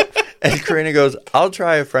 and Karina goes, I'll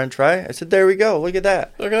try a french fry. I said, there we go. Look at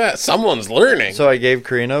that. Look at that. Someone's learning. So I gave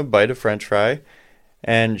Karina a bite of french fry,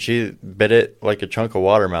 and she bit it like a chunk of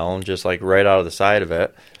watermelon, just like right out of the side of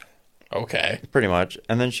it. Okay. Pretty much.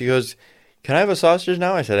 And then she goes, can I have a sausage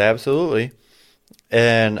now? I said, absolutely.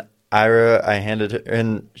 And Ira, I handed her,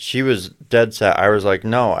 and she was dead set. I was like,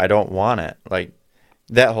 no, I don't want it. Like,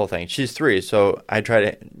 that whole thing. She's 3, so I tried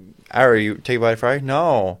to, Ira, you take a bite of fry?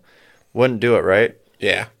 No. Wouldn't do it, right?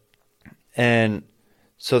 Yeah. And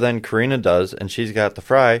So then Karina does, and she's got the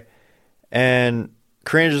fry. And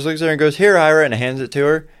Karina just looks at her and goes, "Here, Ira," and hands it to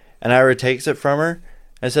her. And Ira takes it from her.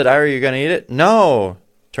 I said, "Ira, you going to eat it?" "No."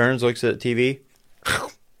 Turns, looks at the TV.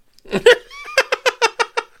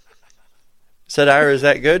 Said, "Ira, is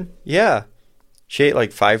that good?" "Yeah." She ate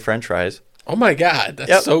like 5 French fries. Oh my God,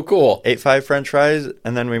 that's so cool. Ate 5 French fries,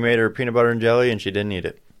 and then we made her peanut butter and jelly, and she didn't eat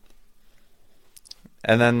it.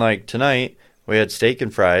 And then, like, tonight, we had steak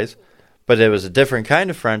and fries, but it was a different kind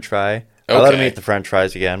of French fry. I let him eat the French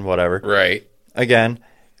fries again, whatever. Right. Again,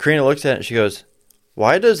 Karina looks at it and she goes,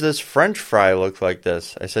 "Why does this French fry look like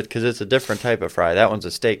this?" I said, "Because it's a different type of fry. That one's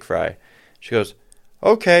a steak fry." She goes,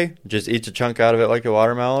 "Okay." Just eats a chunk out of it like a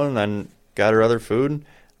watermelon, and then got her other food.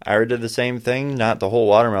 Ira did the same thing. Not the whole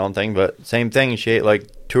watermelon thing, but same thing. She ate like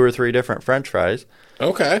 2 or 3 different French fries.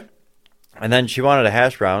 Okay. And then she wanted a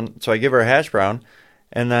hash brown, so I give her a hash brown,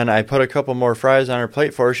 and then I put a couple more fries on her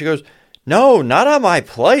plate for her. She goes, "No, not on my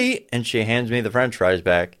plate," and she hands me the French fries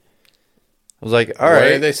back. I was like, "All right."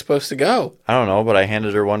 Where are they supposed to go? I don't know, but I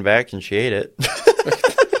handed her one back and she ate it.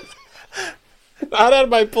 Not on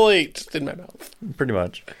my plate, just in my mouth. Pretty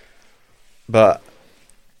much. But,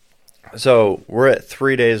 so we're at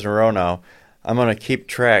 3 days in a row now. I'm going to keep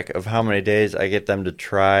track of how many days I get them to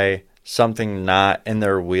try something not in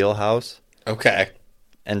their wheelhouse. Okay.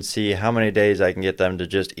 And see how many days I can get them to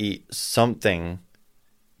just eat something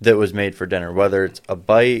that was made for dinner. Whether it's a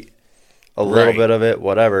bite, a little bit of it,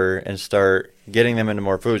 whatever, and start getting them into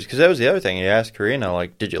more foods. Because that was the other thing. You asked Karina,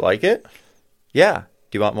 like, "Did you like it?" "Yeah."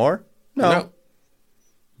 "Do you want more?" No.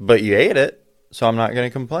 But you ate it, so I'm not going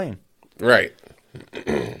to complain. Right.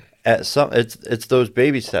 It's those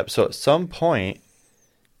baby steps. So at some point,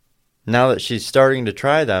 now that she's starting to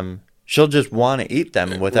try them, she'll just want to eat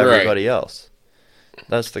them with everybody else.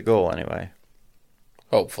 That's the goal, anyway.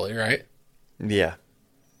 Hopefully, right? Yeah.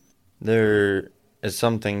 There is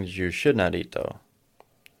some things you should not eat, though,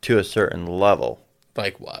 to a certain level.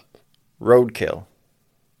 Like what? Roadkill.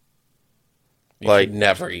 You should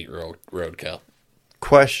never eat roadkill.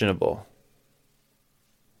 Questionable.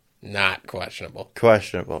 Not questionable.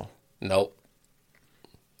 Questionable. Nope.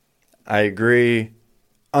 I agree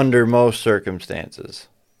under most circumstances.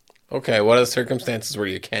 Okay, what are the circumstances where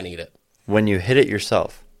you can eat it? When you hit it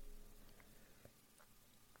yourself.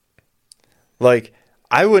 Like,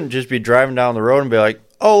 I wouldn't just be driving down the road and be like,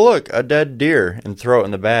 "Oh, look, a dead deer," and throw it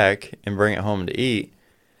in the back and bring it home to eat.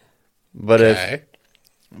 But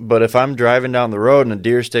if I'm driving down the road and a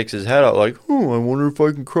deer sticks his head out like, "Oh, I wonder if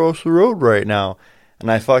I can cross the road right now,"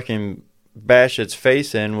 and I fucking bash its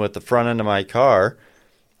face in with the front end of my car,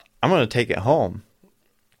 I'm going to take it home.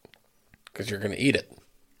 Because you're going to eat it.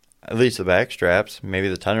 At least the back straps, maybe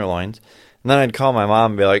the tenderloins. And then I'd call my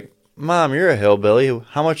mom and be like, "Mom, you're a hillbilly.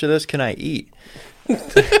 How much of this can I eat?"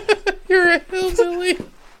 You're a hillbilly.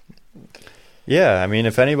 Yeah, I mean,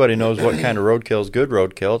 if anybody knows what kind of roadkill is good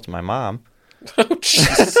roadkill, it's my mom. Oh,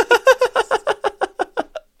 jeez.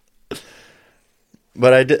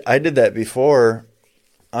 But I did that before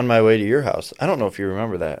on my way to your house. I don't know if you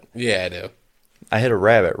remember that. Yeah, I do. I hit a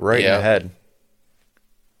rabbit right in the head.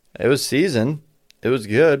 It was seasoned. It was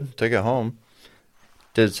good. Took it home.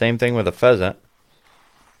 Did the same thing with a pheasant.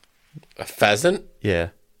 A pheasant? Yeah.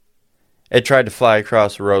 It tried to fly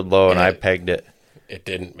across the road low, and I pegged it. It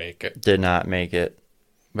didn't make it. Did not make it.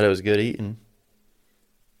 But it was good eating.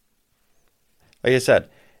 Like I said,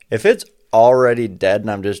 if it's already dead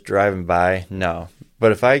and I'm just driving by, no.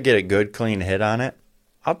 But if I get a good, clean hit on it,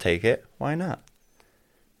 I'll take it. Why not?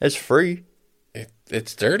 It's free.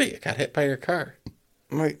 It's dirty. It got hit by your car.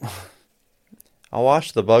 I'll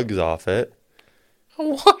wash the bugs off it.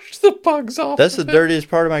 I'll wash the bugs off. That's the dirtiest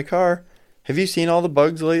part of my car. Have you seen all the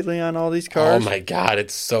bugs lately on all these cars? Oh my God,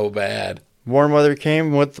 it's so bad. Warm weather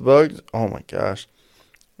came with the bugs. Oh my gosh.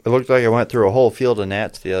 It looked like I went through a whole field of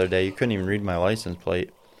gnats the other day. You couldn't even read my license plate.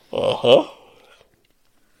 Uh-huh.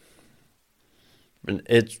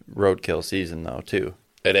 It's roadkill season, though, too.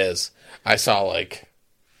 It is. I saw like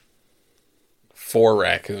 4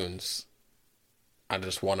 raccoons on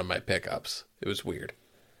just one of my pickups. It was weird.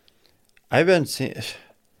 I've been seeing...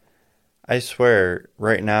 I swear,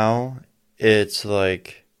 right now, it's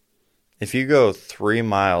like... If you go 3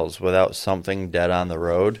 miles without something dead on the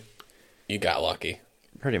road... You got lucky.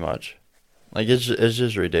 Pretty much. Like, it's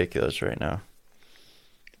just ridiculous right now.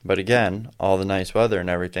 But again, all the nice weather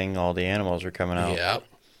and everything, all the animals are coming out. Yep.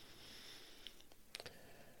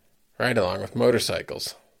 Right along with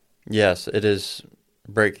motorcycles. Yes, it is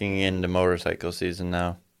breaking into motorcycle season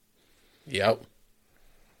now. Yep.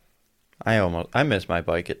 I miss my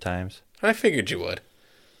bike at times. I figured you would.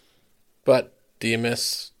 But do you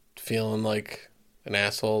miss feeling like an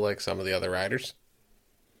asshole like some of the other riders?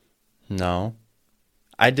 No.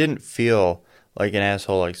 I didn't feel like an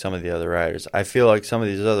asshole like some of the other riders. I feel like some of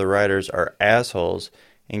these other riders are assholes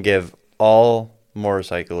and give all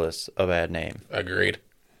motorcyclists a bad name. Agreed.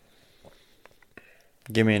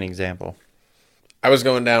 Give me an example. I was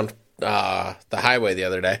going down the highway the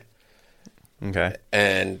other day. Okay.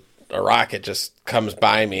 And a rocket just comes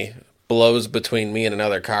by me, blows between me and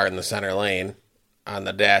another car in the center lane on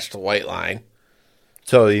the dashed white line.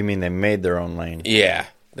 So you mean they made their own lane? Yeah,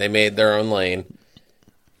 they made their own lane.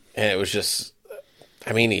 And it was just,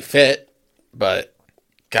 I mean, he fit, but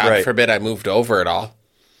God forbid I moved over at all.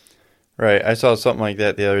 Right. I saw something like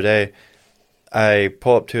that the other day. I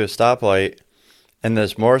pull up to a stoplight, and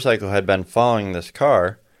this motorcycle had been following this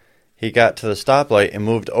car. He got to the stoplight and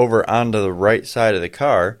moved over onto the right side of the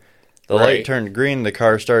car. The light turned green, the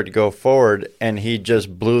car started to go forward, and he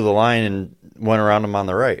just blew the line and went around him on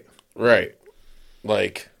the right. Right.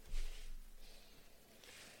 Like...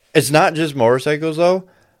 It's not just motorcycles, though.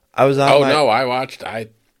 I was on Oh,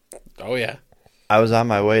 yeah. I was on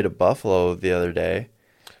my way to Buffalo the other day.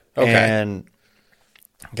 Okay. And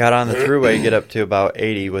got on the thruway, get up to about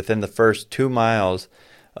 80. Within the first 2 miles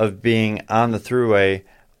of being on the thruway,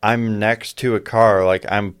 I'm next to a car. Like,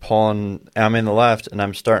 I'm in the left, and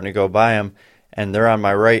I'm starting to go by them, and they're on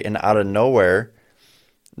my right, and out of nowhere,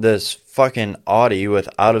 this fucking Audi with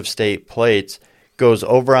out-of-state plates goes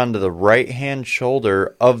over onto the right-hand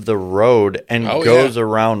shoulder of the road and goes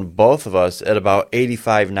around both of us at about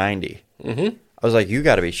 85, 90. Mm-hmm. I was like, you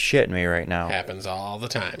got to be shitting me right now. Happens all the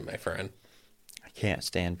time, my friend. I can't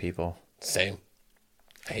stand people. Same.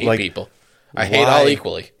 I hate people. I hate why- all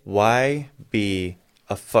equally. Why be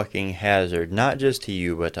a fucking hazard, not just to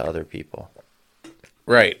you, but to other people?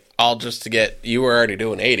 Right. All just to get, you were already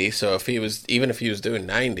doing 80, so if he was doing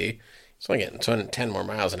 90, he's only getting 10 more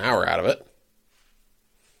miles an hour out of it.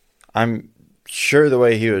 I'm sure the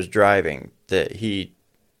way he was driving that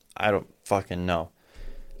I don't fucking know.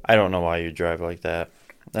 I don't know why you drive like that.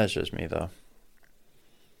 That's just me, though.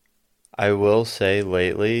 I will say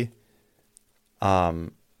lately,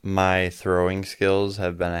 my throwing skills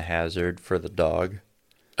have been a hazard for the dog.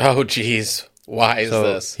 Oh, jeez. Why is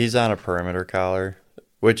this? He's on a perimeter collar,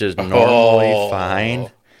 which is normally fine.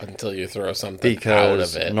 Until you throw something out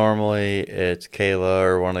of it. Normally it's Kayla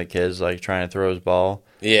or one of the kids like trying to throw his ball.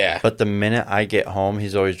 Yeah. But the minute I get home,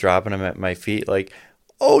 he's always dropping them at my feet like,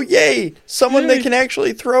 oh, yay, someone that can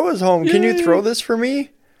actually throw is home. Can you throw this for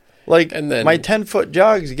me? Like, and then, my 10-foot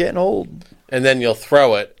jog's getting old. And then you'll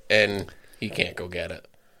throw it, and he can't go get it.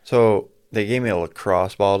 So they gave me a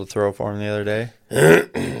lacrosse ball to throw for him the other day.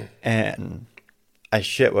 And I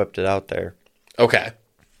shit whipped it out there. Okay.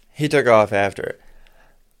 He took off after it.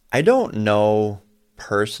 I don't know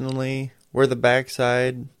personally where the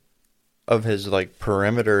backside of his like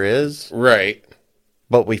perimeter is. Right.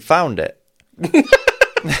 But we found it.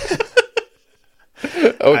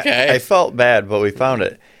 Okay. I felt bad, but we found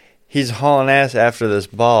it. He's hauling ass after this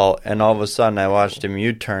ball, and all of a sudden I watched him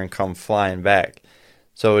U-turn come flying back.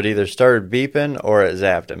 So it either started beeping or it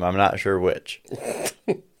zapped him. I'm not sure which.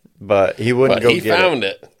 But he wouldn't go get it. But he found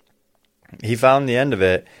it. He found the end of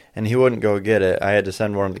it, and he wouldn't go get it. I had to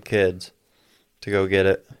send one of the kids to go get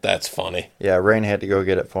it. That's funny. Yeah, Rain had to go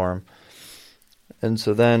get it for him. And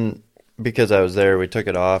so then, because I was there, we took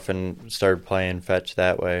it off and started playing fetch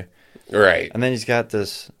that way. Right. And then he's got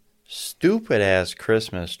this stupid-ass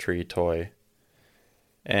Christmas tree toy.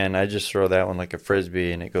 And I just throw that one like a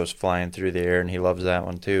Frisbee, and it goes flying through the air, and he loves that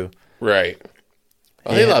one too. Right.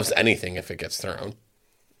 Well, he loves anything if it gets thrown.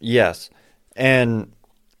 Yes. And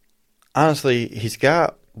honestly, he's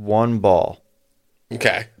got one ball.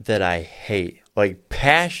 Okay. That I hate. Like,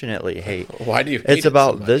 passionately hate. Why do you hate It's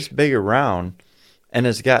about so much? this big around, and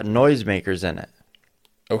it's got noisemakers in it.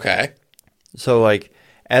 Okay. So, like,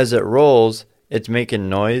 as it rolls, it's making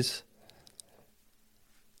noise.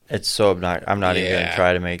 It's so obnoxious. I'm not even going to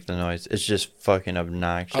try to make the noise. It's just fucking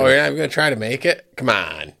obnoxious. Oh, yeah? I'm going to try to make it? Come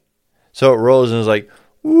on. So it rolls and it's like,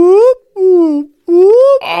 whoop, whoop,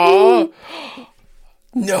 whoop. Oh.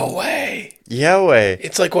 No way. Yeah, way.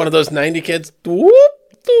 It's like one of those 90 kids. Whoop,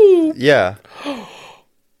 whoop. Yeah.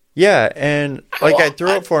 Yeah, and like I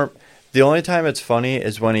threw it for him. The only time it's funny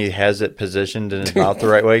is when he has it positioned in his mouth the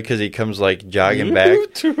right way because he comes like jogging back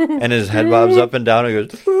and his head bobs up and down and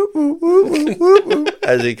goes whoop, whoop, whoop, whoop, whoop,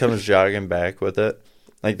 as he comes jogging back with it.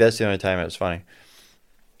 Like that's the only time it was funny.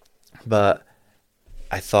 But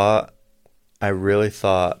I really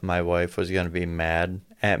thought my wife was going to be mad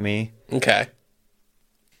at me. Okay.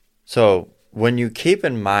 So when you keep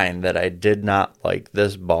in mind that I did not like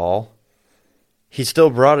this ball, he still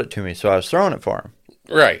brought it to me, so I was throwing it for him.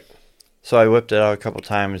 Right. So I whipped it out a couple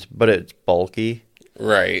times, but it's bulky.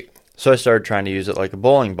 Right. So I started trying to use it like a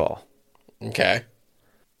bowling ball. Okay.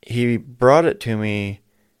 He brought it to me,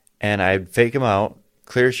 and I'd fake him out,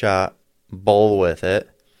 clear shot, bowl with it.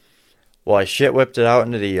 Well, I shit whipped it out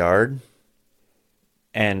into the yard,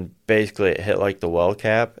 and basically it hit like the well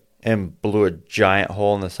cap and blew a giant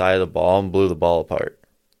hole in the side of the ball and blew the ball apart.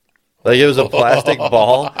 Like it was a plastic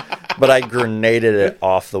ball, but I grenaded it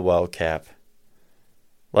off the well cap.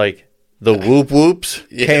 Like the whoop whoops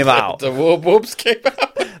came out. The whoop whoops came out.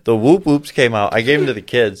 The whoop whoops came out. I gave them to the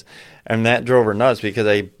kids, and that drove her nuts because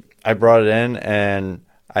I brought it in and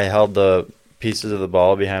I held the pieces of the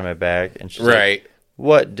ball behind my back, and she's like,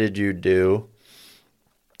 "What did you do?"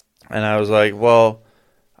 And I was like, "Well,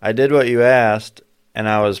 I did what you asked, and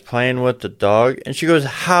I was playing with the dog." And she goes,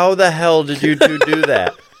 "How the hell did you two do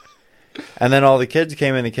that?" And then all the kids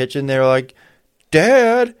came in the kitchen. They were like,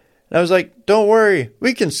 "Dad." And I was like, "Don't worry.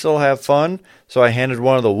 We can still have fun." So I handed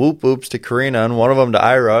one of the whoop whoops to Karina and one of them to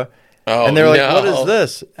Ira. Oh, and they were like, "What is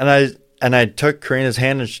this?" And I took Karina's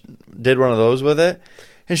hand and did one of those with it.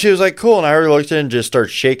 And she was like, "Cool." And Ira looked at it and just started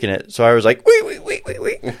shaking it. So I was like,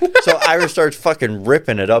 wait. So Ira starts fucking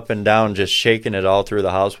ripping it up and down, just shaking it all through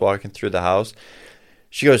the house, walking through the house.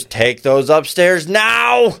 She goes, "Take those upstairs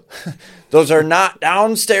now. Those are not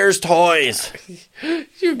downstairs toys."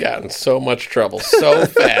 You've gotten so much trouble so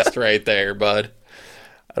fast right there, bud.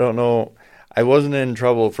 I don't know. I wasn't in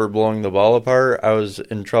trouble for blowing the ball apart. I was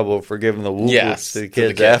in trouble for giving the whoop-whoops to the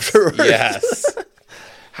kids afterwards. Yes.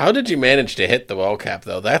 How did you manage to hit the well cap,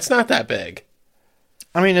 though? That's not that big.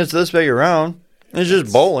 I mean, it's this big around. It's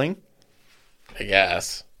just bowling. I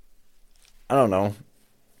guess. I don't know.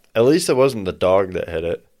 At least it wasn't the dog that hit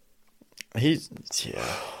it.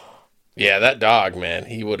 Yeah, that dog, man,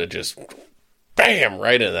 he would have just bam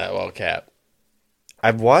right into that well cap.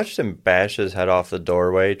 I've watched him bash his head off the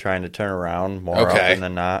doorway trying to turn around more often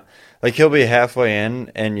than not. Like, he'll be halfway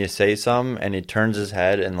in and you say something and he turns his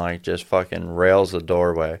head and, like, just fucking rails the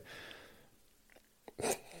doorway.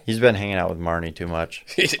 He's been hanging out with Marnie too much.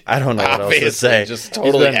 I don't know what else to say. Just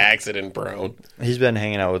totally accident prone. He's been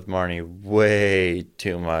hanging out with Marnie way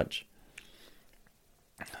too much.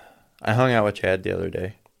 I hung out with Chad the other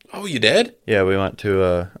day. Oh, you did? Yeah, we went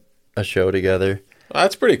to a show together. Well,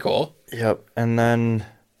 that's pretty cool. Yep. And then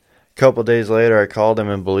a couple days later, I called him,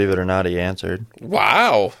 and believe it or not, he answered.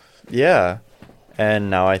 Wow. Yeah. And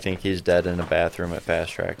now I think he's dead in a bathroom at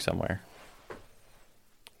Fast Track somewhere.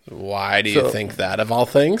 Why do you think that, of all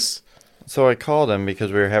things? So I called him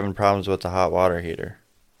because we were having problems with the hot water heater.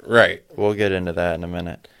 Right. We'll get into that in a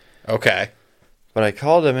minute. Okay. But I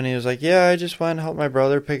called him, and he was like, "Yeah, I just went and helped my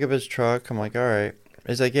brother pick up his truck." I'm like, "All right."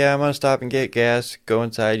 He's like, "Yeah, I'm going to stop and get gas, go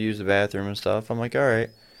inside, use the bathroom and stuff." I'm like, "All right."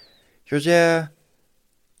 He goes, "Yeah,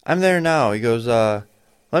 I'm there now." He goes, "Let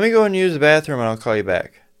me go and use the bathroom, and I'll call you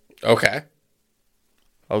back." Okay.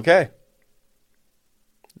 Okay.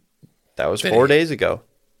 That was 4 days ago.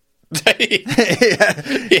 He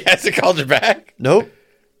hasn't called you back? Nope.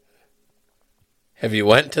 Have you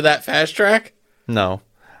went to that Fast Track? No.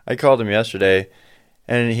 I called him yesterday,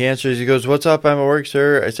 and he answers. He goes, "What's up? I'm at work,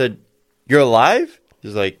 sir." I said, "You're alive?"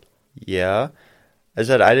 He's like, "Yeah." I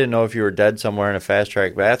said, "I didn't know if you were dead somewhere in a Fast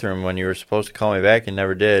Track bathroom when you were supposed to call me back and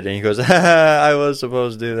never did." And he goes, "I was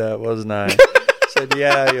supposed to do that, wasn't I?" I said,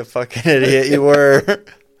 "Yeah, you fucking idiot, you were."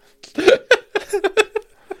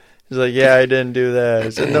 He's like, "Yeah, I didn't do that." I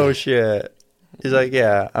said, "No shit." He's like,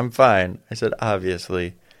 "Yeah, I'm fine." I said,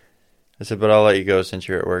 "Obviously." I said, "But I'll let you go since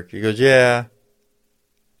you're at work." He goes, "Yeah." I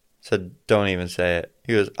said, "Don't even say it."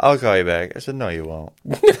 He goes, "I'll call you back." I said, "No, you won't."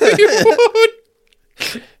 You won't?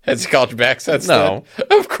 Has he called you back since No.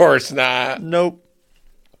 then? Of course not. Nope.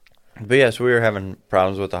 But yes, we were having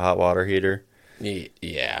problems with the hot water heater.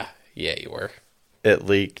 Yeah, you were. It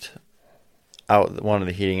leaked out one of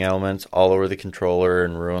the heating elements all over the controller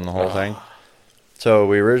and ruined the whole thing. So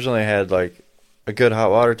we originally had like a good hot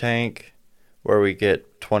water tank where we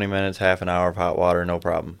get 20 minutes, half an hour of hot water, no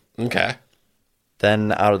problem. Okay.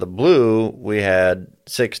 Then out of the blue, we had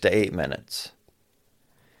 6 to 8 minutes.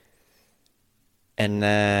 And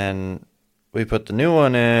then we put the new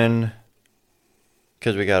one in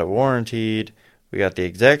because we got it warranted. We got the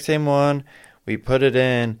exact same one. We put it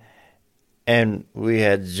in, and we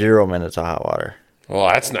had 0 minutes of hot water. Well,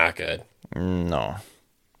 that's not good. No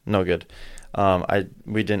good.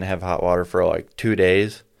 We didn't have hot water for like 2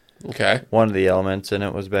 days. Okay. One of the elements in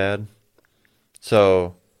it was bad.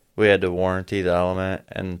 So we had to warranty the element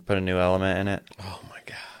and put a new element in it. Oh, my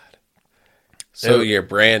God. So your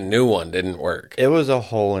brand new one didn't work. It was a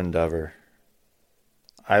whole endeavor.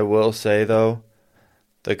 I will say, though,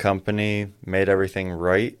 the company made everything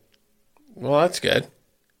right. Well, that's good.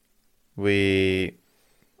 We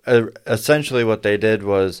essentially what they did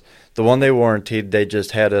was the one they warranted, they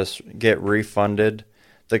just had us get refunded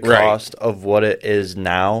the cost of what it is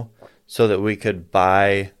now so that we could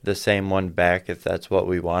buy the same one back if that's what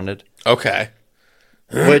we wanted. Okay.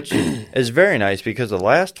 Which is very nice because the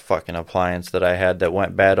last fucking appliance that I had that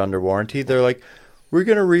went bad under warranty, they're like, we're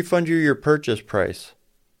going to refund you your purchase price.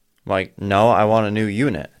 I'm like, no, I want a new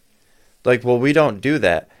unit. Like, well, we don't do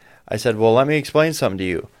that. I said, well, let me explain something to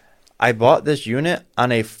you. I bought this unit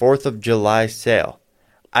on a 4th of July sale.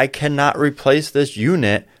 I cannot replace this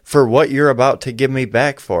unit for what you're about to give me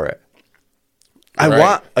back for it. I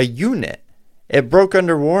want a unit. It broke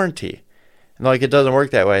under warranty. And like, it doesn't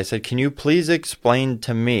work that way. I said, can you please explain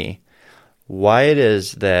to me why it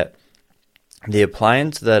is that the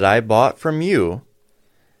appliance that I bought from you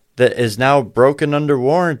that is now broken under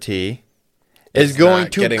warranty is going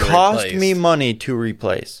to cost me money to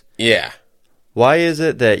replace? Yeah. Why is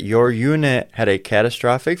it that your unit had a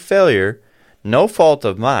catastrophic failure, no fault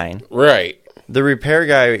of mine? Right. The repair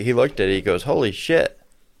guy, he looked at it, he goes, holy shit.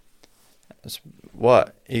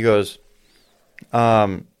 What? He goes,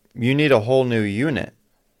 you need a whole new unit.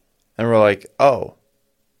 And we're like, oh,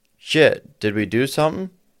 shit, did we do something?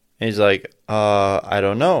 And he's like, I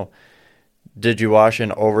don't know. Did you wash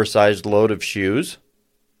an oversized load of shoes?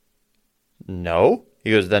 No.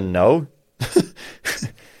 He goes, then no.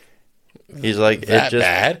 He's like, that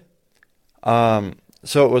bad?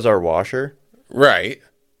 So it was our washer. Right.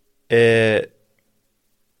 The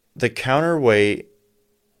counterweight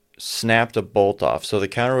snapped a bolt off. So the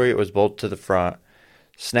counterweight was bolted to the front,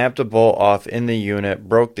 snapped a bolt off in the unit,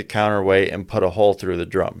 broke the counterweight, and put a hole through the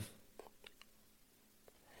drum.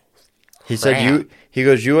 He said, he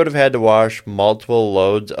goes, you would have had to wash multiple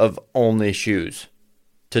loads of only shoes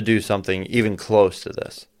to do something even close to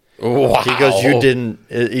this. Wow. He goes, you didn't,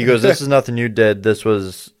 he goes, this is nothing you did. This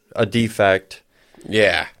was a defect.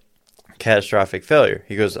 Yeah. Catastrophic failure.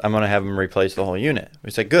 He goes, I'm going to have him replace the whole unit.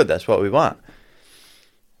 We said, good, that's what we want.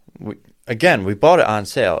 We bought it on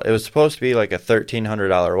sale. It was supposed to be like a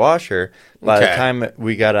 $1,300 washer. By the time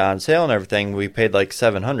we got it on sale and everything, we paid like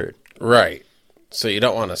 $700. Right. So you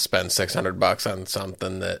don't want to spend $600 on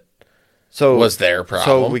something that was their problem.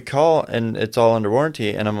 So we call and it's all under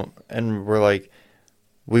warranty, and we're like,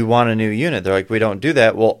 we want a new unit. They're like, we don't do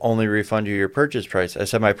that. We'll only refund you your purchase price. I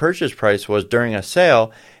said, my purchase price was during a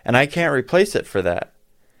sale, and I can't replace it for that.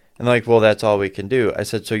 And they're like, well, that's all we can do. I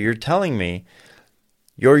said, so you're telling me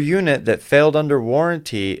your unit that failed under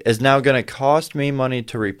warranty is now going to cost me money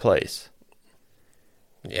to replace?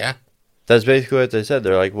 Yeah. That's basically what they said.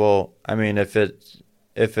 They're like, well, I mean, if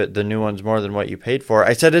the new one's more than what you paid for.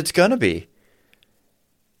 I said, it's going to be.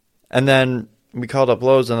 And then we called up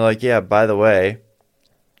Lowe's, and they're like, yeah, by the way,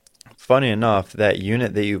 funny enough, that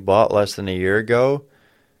unit that you bought less than a year ago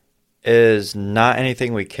is not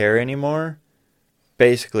anything we carry anymore,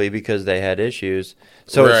 basically because they had issues.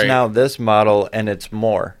 So It's now this model, and it's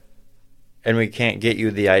more. And we can't get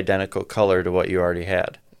you the identical color to what you already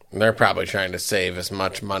had. They're probably trying to save as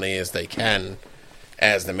much money as they can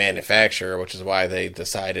as the manufacturer, which is why they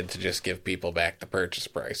decided to just give people back the purchase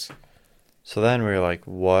price. So then we were like,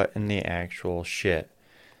 what in the actual shit?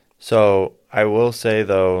 So I will say,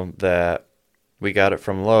 though, that we got it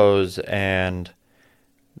from Lowe's, and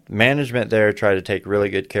management there tried to take really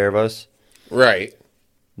good care of us. Right.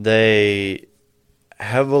 They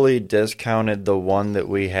heavily discounted the one that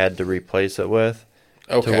we had to replace it with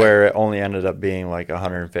to where it only ended up being like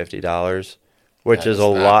 $150, which is a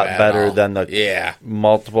lot better than the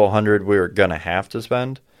multiple hundred we were going to have to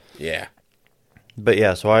spend. Yeah. But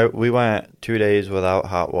yeah, so we went 2 days without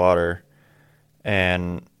hot water,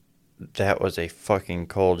 and that was a fucking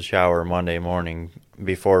cold shower Monday morning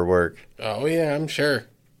before work. Oh, yeah, I'm sure.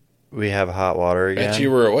 We have hot water again. Bet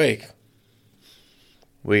you were awake.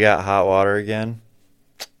 We got hot water again.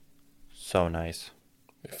 So nice.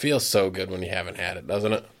 It feels so good when you haven't had it,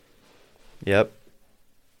 doesn't it? Yep.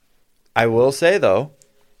 I will say, though,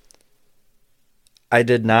 I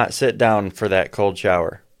did not sit down for that cold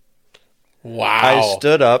shower. Wow. I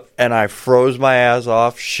stood up and I froze my ass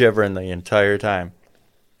off, shivering the entire time.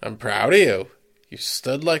 I'm proud of you. You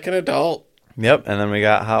stood like an adult. Yep, and then we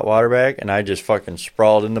got hot water back, and I just fucking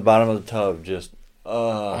sprawled in the bottom of the tub, just,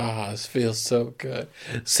 this feels so good.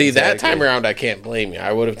 See, that time around, I can't blame you.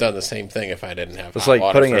 I would have done the same thing if I didn't have hot water. It's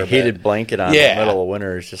like putting a heated blanket on in the middle of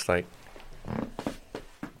winter. It's just like,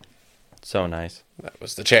 so nice. That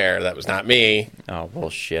was the chair. That was not me. Oh,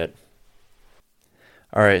 bullshit.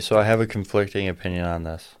 All right, so I have a conflicting opinion on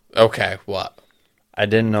this. Okay, what? I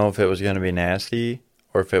didn't know if it was going to be nasty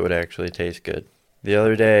or if it would actually taste good. The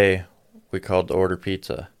other day, we called to order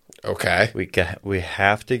pizza. Okay. We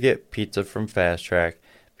have to get pizza from Fast Track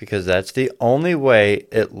because that's the only way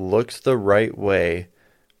it looks the right way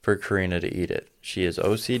for Karina to eat it. She is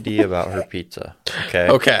OCD about her pizza. Okay?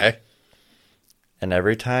 Okay. And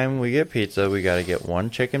every time we get pizza, we got to get 1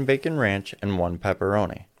 chicken bacon ranch and 1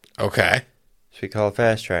 pepperoni. Okay. So we call it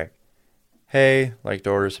Fast Track. Hey, like to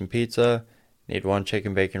order some pizza. Need 1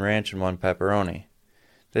 chicken bacon ranch and 1 pepperoni.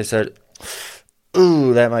 They said,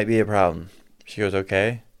 ooh, that might be a problem. She goes,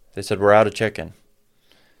 okay. They said, we're out of chicken.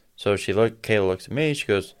 So Kayla looks at me. She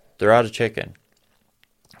goes, they're out of chicken.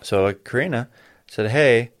 So Karina said,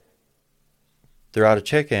 hey, they're out of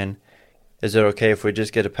chicken. Is it okay if we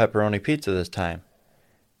just get a pepperoni pizza this time?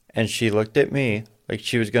 And she looked at me like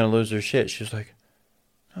she was going to lose her shit. She was like,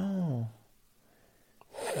 no.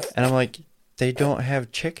 And I'm like, they don't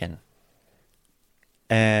have chicken.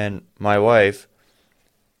 And my wife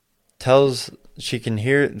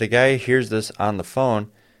the guy hears this on the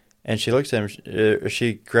phone, and she looks at him,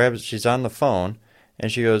 she's on the phone,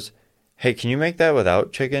 and she goes, hey, can you make that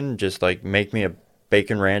without chicken? Just like make me a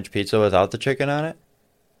bacon ranch pizza without the chicken on it?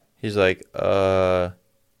 He's like, yeah.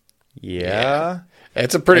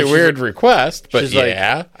 It's a pretty weird request, but she's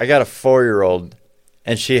yeah. Like, I got a 4-year-old,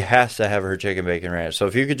 and she has to have her chicken bacon ranch. So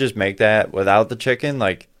if you could just make that without the chicken,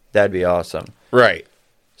 like, that'd be awesome. Right.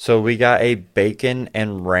 So we got a bacon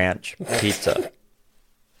and ranch pizza.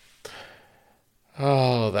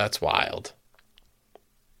 Oh, that's wild.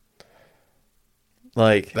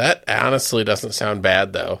 Like, that honestly doesn't sound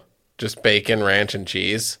bad, though. Just bacon, ranch, and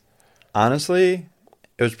cheese. Honestly,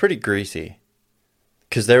 it was pretty greasy.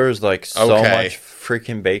 Because there was, like, so much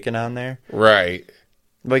freaking bacon on there. Right.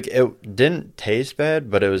 Like, it didn't taste bad,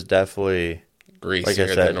 but it was definitely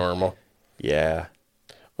greasier than normal. Yeah.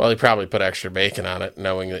 Well, he probably put extra bacon on it,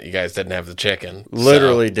 knowing that you guys didn't have the chicken.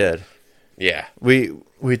 Literally did. Yeah. We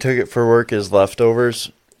took it for work as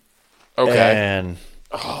leftovers. Okay. And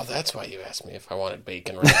that's why you asked me if I wanted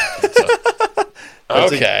bacon ranch pizza.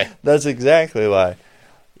 Okay. That's exactly why.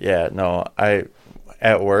 Yeah, no,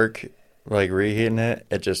 at work, like reheating it,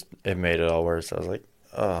 it made it all worse. I was like,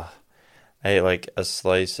 oh. I ate like a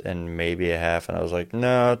slice and maybe a half, and I was like,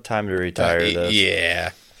 no, time to retire this. Yeah.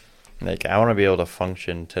 Like, I want to be able to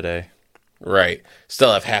function today. Right.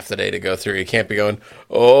 Still have half the day to go through. You can't be going,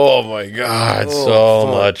 oh my God,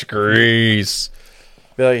 much grease.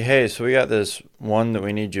 Be like, hey, so we got this one that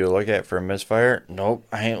we need you to look at for a misfire. Nope,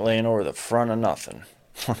 I ain't laying over the front of nothing.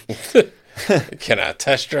 Can I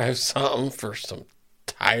test drive something for some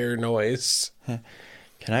tire noise?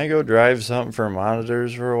 Can I go drive something for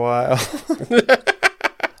monitors for a while?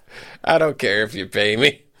 I don't care if you pay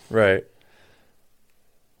me. Right.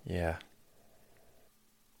 Yeah.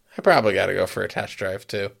 I probably got to go for a test drive,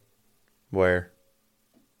 too. Where?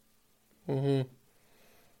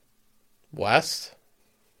 West?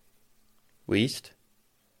 West?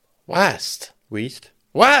 West. West?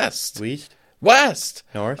 West. West? West.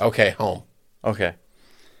 North? Okay, home. Okay.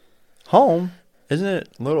 Home? Isn't it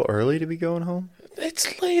a little early to be going home?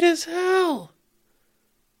 It's late as hell.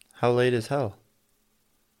 How late is hell?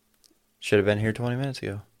 Should have been here 20 minutes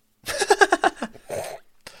ago.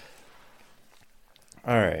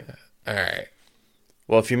 All right.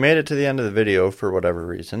 Well, if you made it to the end of the video for whatever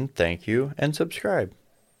reason, thank you and subscribe.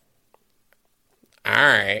 All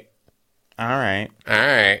right. Have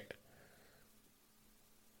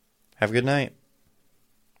a good night.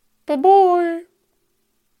 Bye-bye.